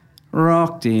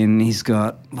 rocked in, he's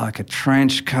got like a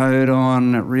trench coat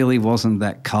on. It really wasn't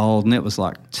that cold, and it was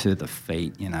like to the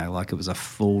feet, like it was a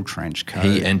full trench coat.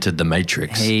 He entered the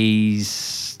Matrix.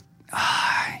 He's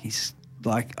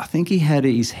like, I think he had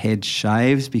his head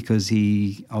shaved because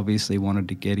he obviously wanted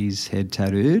to get his head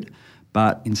tattooed.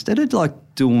 But instead of like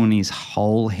doing his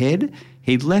whole head,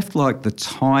 he'd left like the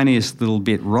tiniest little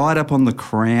bit right up on the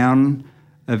crown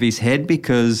of his head,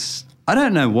 because I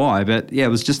don't know why, but yeah, it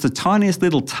was just the tiniest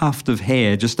little tuft of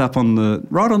hair just up on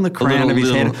right on the crown of his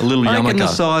head. A little I reckon the yarmulke.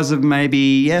 size of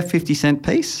maybe 50-cent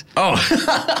piece. Oh.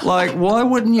 Like, why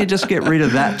wouldn't you just get rid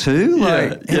of that too?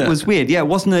 Like, yeah. It was weird. Yeah, it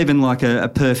wasn't even like a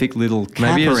perfect little cap.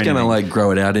 Maybe he was or going to anything. like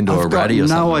grow it out into a I've got ratty or no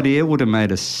something. idea. Would have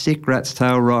made a sick rat's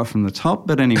tail right from the top.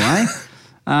 But anyway,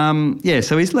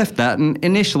 so he's left that. And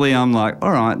initially I'm like,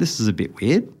 all right, this is a bit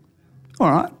weird.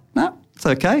 All right, no, it's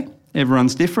okay.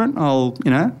 Everyone's different.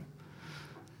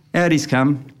 Out he's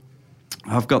come.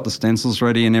 I've got the stencils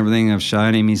ready and everything. I've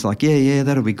shown him. He's like, yeah,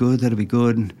 that'll be good.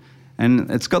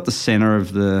 And it's got the centre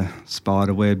of the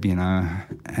spider web,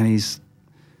 and he's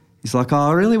like, oh,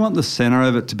 I really want the centre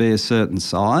of it to be a certain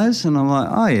size. And I'm like,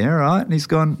 oh, yeah, right. And he's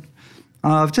gone,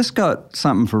 I've just got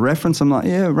something for reference. I'm like,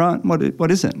 yeah, right.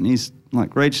 What is it? And he's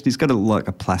like reached, he's got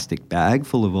a plastic bag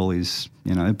full of all his,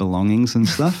 belongings and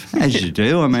stuff, as you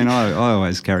do. I mean, I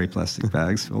always carry plastic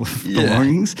bags full of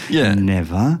belongings. Yeah.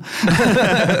 Never.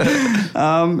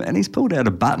 And he's pulled out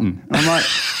a button. I'm like,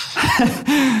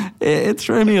 it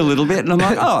threw me a little bit. And I'm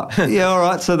like, oh, yeah, all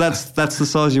right. So that's the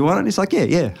size you want? And he's like,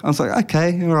 yeah. I was like,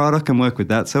 okay, all right, I can work with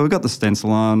that. So we got the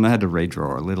stencil on. I had to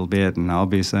redraw a little bit. And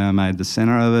obviously I made the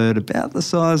centre of it about the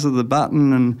size of the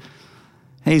button. And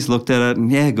he's looked at it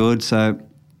and, yeah, good. So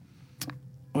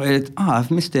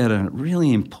I've missed out on a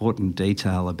really important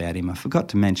detail about him. I forgot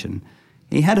to mention.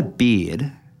 He had a beard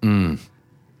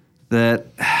that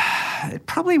it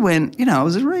probably went, it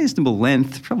was a reasonable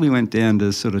length, probably went down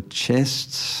to sort of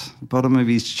bottom of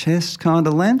his chest kind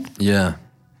of length. Yeah.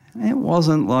 It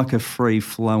wasn't like a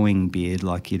free-flowing beard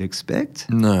like you'd expect.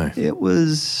 No. It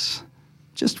was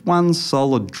just one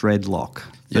solid dreadlock.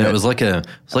 Yeah, it was like a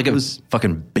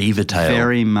fucking beaver tail.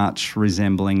 Very much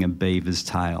resembling a beaver's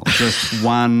tail. Just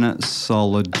one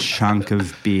solid chunk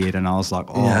of beard. And I was like,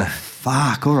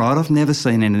 fuck, all right, I've never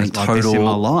seen anything like this in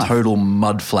my life. Total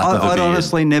mud flap of a I'd beard.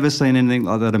 honestly never seen anything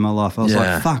like that in my life. I was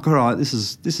Yeah. like, fuck, all right, this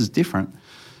is different.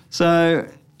 So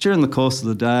during the course of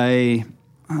the day,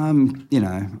 I'm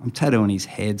tattooing his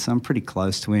head, so I'm pretty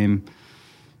close to him.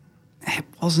 It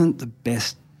wasn't the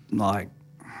best,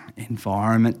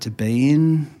 environment to be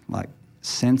in,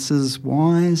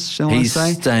 senses-wise, shall I He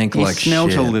say. stank like He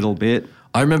smelt shit. a little bit.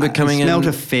 I remember coming He in. smelt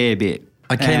a fair bit.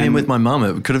 I came in with my mum.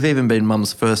 It could have even been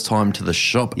mum's first time to the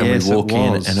shop, and Yes, we it walk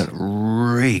in was. and it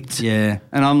reeked. Yeah,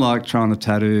 and I'm trying to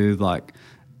tattoo,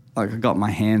 I got my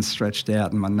hands stretched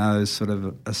out and my nose sort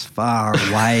of as far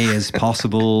away as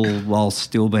possible while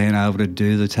still being able to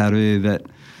do the tattoo. But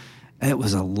it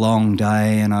was a long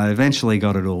day, and I eventually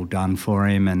got it all done for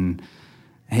him, and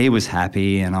he was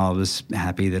happy and I was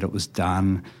happy that it was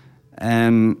done.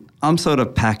 And I'm sort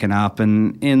of packing up,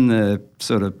 and in the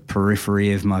sort of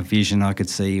periphery of my vision, I could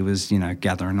see he was,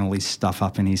 gathering all his stuff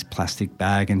up in his plastic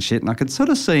bag and shit. And I could sort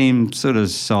of see him sort of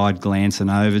side glancing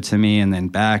over to me and then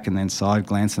back and then side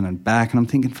glancing and back. And I'm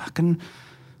thinking, fucking,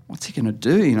 what's he going to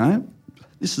do,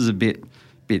 This is a bit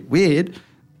weird.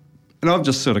 And I've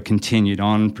just sort of continued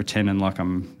on pretending like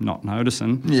I'm not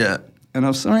noticing. Yeah. And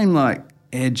I saw him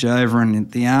edge over and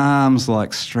the arms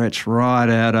stretch right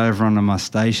out over onto my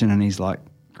station, and he's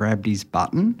grabbed his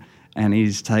button and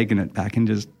he's taken it back and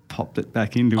just popped it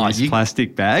back into his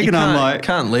plastic bag. And I'm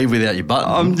can't leave without your button.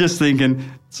 I'm just thinking,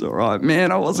 It's all right,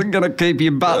 man. I wasn't going to keep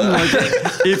your button. Like,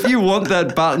 if you want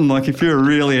that button, like if you're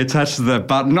really attached to that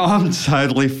button, I'm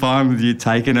totally fine with you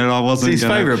taking it. I wasn't. It's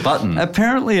his favourite button.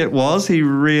 Apparently, it was. He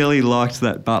really liked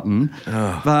that button.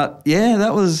 Oh. But yeah,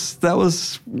 that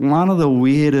was one of the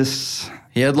weirdest.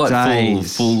 He had like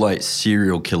days. full like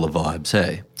serial killer vibes.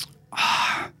 Hey,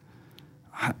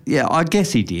 Yeah, I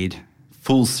guess he did.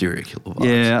 full serial killer vibes.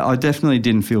 Yeah, I definitely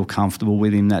didn't feel comfortable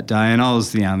with him that day, and I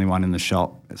was the only one in the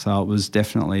shop, so it was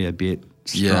definitely a bit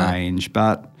strange.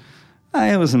 But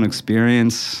hey, it was an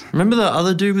experience. Remember the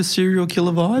other dude with serial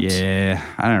killer vibes? Yeah,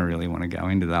 I don't really want to go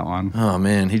into that one. Oh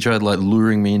man, he tried like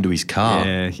luring me into his car.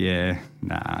 Yeah,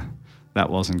 nah,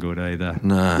 that wasn't good either.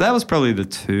 Nah. That was probably the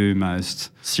two most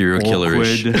Serial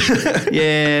killer-ish. awkward.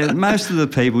 Yeah, most of the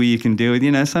people you can deal with,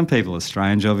 you know, some people are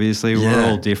strange, obviously. We're Yeah.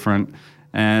 all different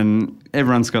and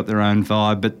everyone's got their own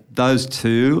vibe, but those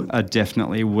two are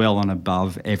definitely well and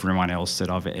above everyone else that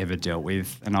I've ever dealt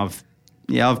with. And I've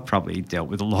probably dealt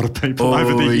with a lot of people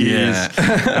over the years,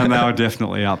 and they were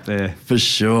definitely up there. For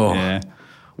sure. Yeah.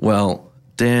 Well,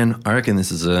 Dan, I reckon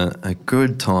this is a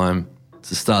good time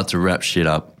to start to wrap shit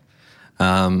up.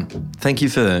 Thank you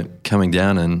for coming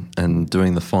down and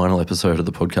doing the final episode of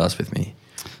the podcast with me.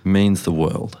 It means the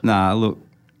world. Nah, look,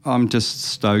 I'm just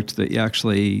stoked that you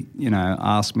actually,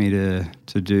 asked me to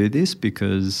do this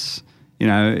because,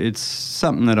 it's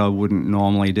something that I wouldn't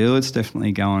normally do. It's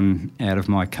definitely going out of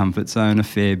my comfort zone a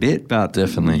fair bit, but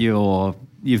Definitely.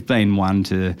 you've been one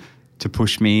to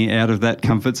push me out of that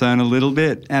comfort zone a little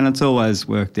bit, and it's always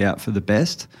worked out for the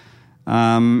best.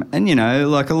 And,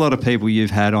 like a lot of people you've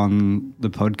had on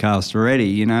the podcast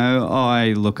already,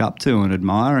 I look up to and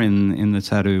admire in the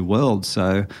tattoo world.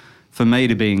 So for me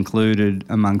to be included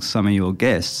amongst some of your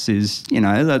guests is,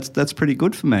 that's pretty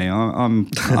good for me. I'm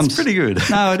pretty good.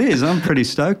 No, it is. I'm pretty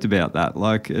stoked about that.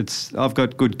 Like I've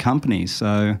got good company.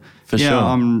 So For sure.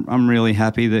 I'm really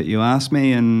happy that you asked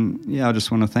me, and I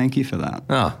just want to thank you for that.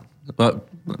 But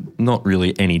not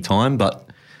really any time, but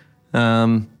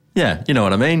yeah, you know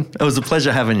what I mean. It was a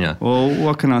pleasure having you. Well,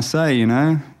 what can I say,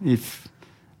 if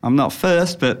I'm not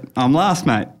first, but I'm last,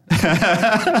 mate.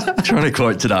 Trying to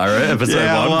quote Tadara,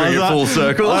 episode 1, bring it full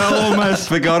circle. I almost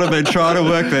forgot. I've been trying to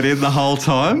work that in the whole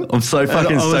time. I'm so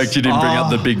fucking stoked you didn't bring up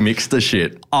the big mixter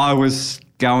shit. I was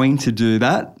going to do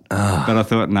that, but I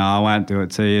thought, no, I won't do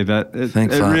it to you. But it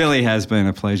really has been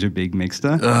a pleasure, Big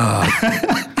Mixter.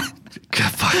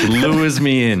 God, fucking lures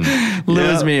me in.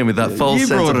 Lures me in with that false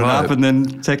sense of hope. You brought it up, and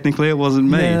then technically it wasn't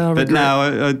me. Yeah, but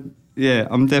no,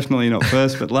 I'm definitely not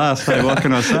first, but last. Hey, what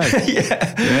can I say?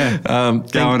 Yeah.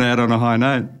 Going out on a high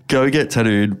note. Go Get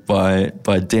Tattooed by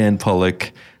Dan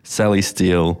Pollock, Sally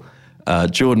Steele,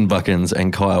 Jordan Buckins,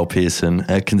 and Kyle Pearson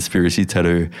at Conspiracy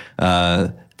Tattoo.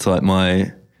 It's like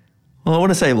I want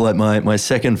to say like my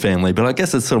second family, but I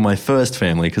guess it's sort of my first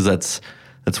family because that's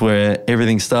where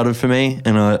everything started for me,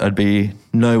 and I'd be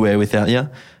nowhere without you.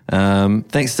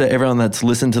 Thanks to everyone that's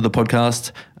listened to the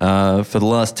podcast for the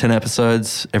last 10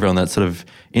 episodes, everyone that sort of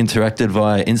interacted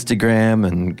via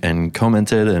Instagram and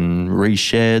commented and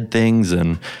reshared things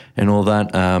and all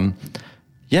that.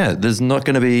 There's not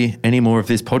going to be any more of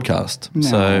this podcast. No.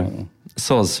 So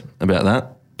soz about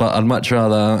that. But I'd much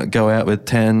rather go out with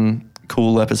 10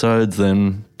 cool episodes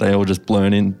than they all just blur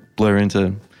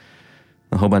into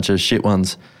a whole bunch of shit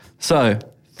ones. So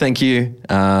thank you.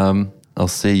 I'll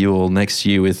see you all next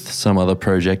year with some other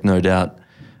project, no doubt.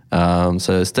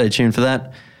 So stay tuned for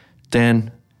that.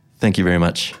 Dan, thank you very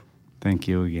much. Thank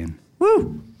you again.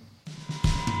 Woo!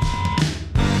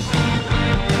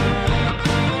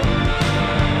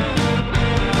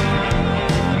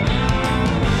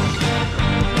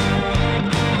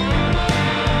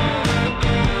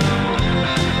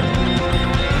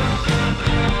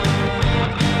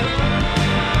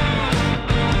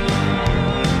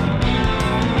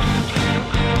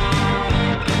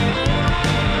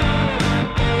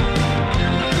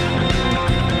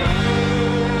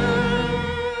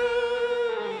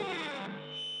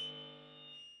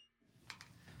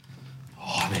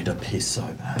 I need to piss so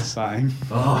bad. Same.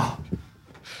 I'm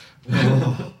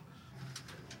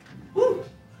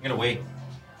going to wait.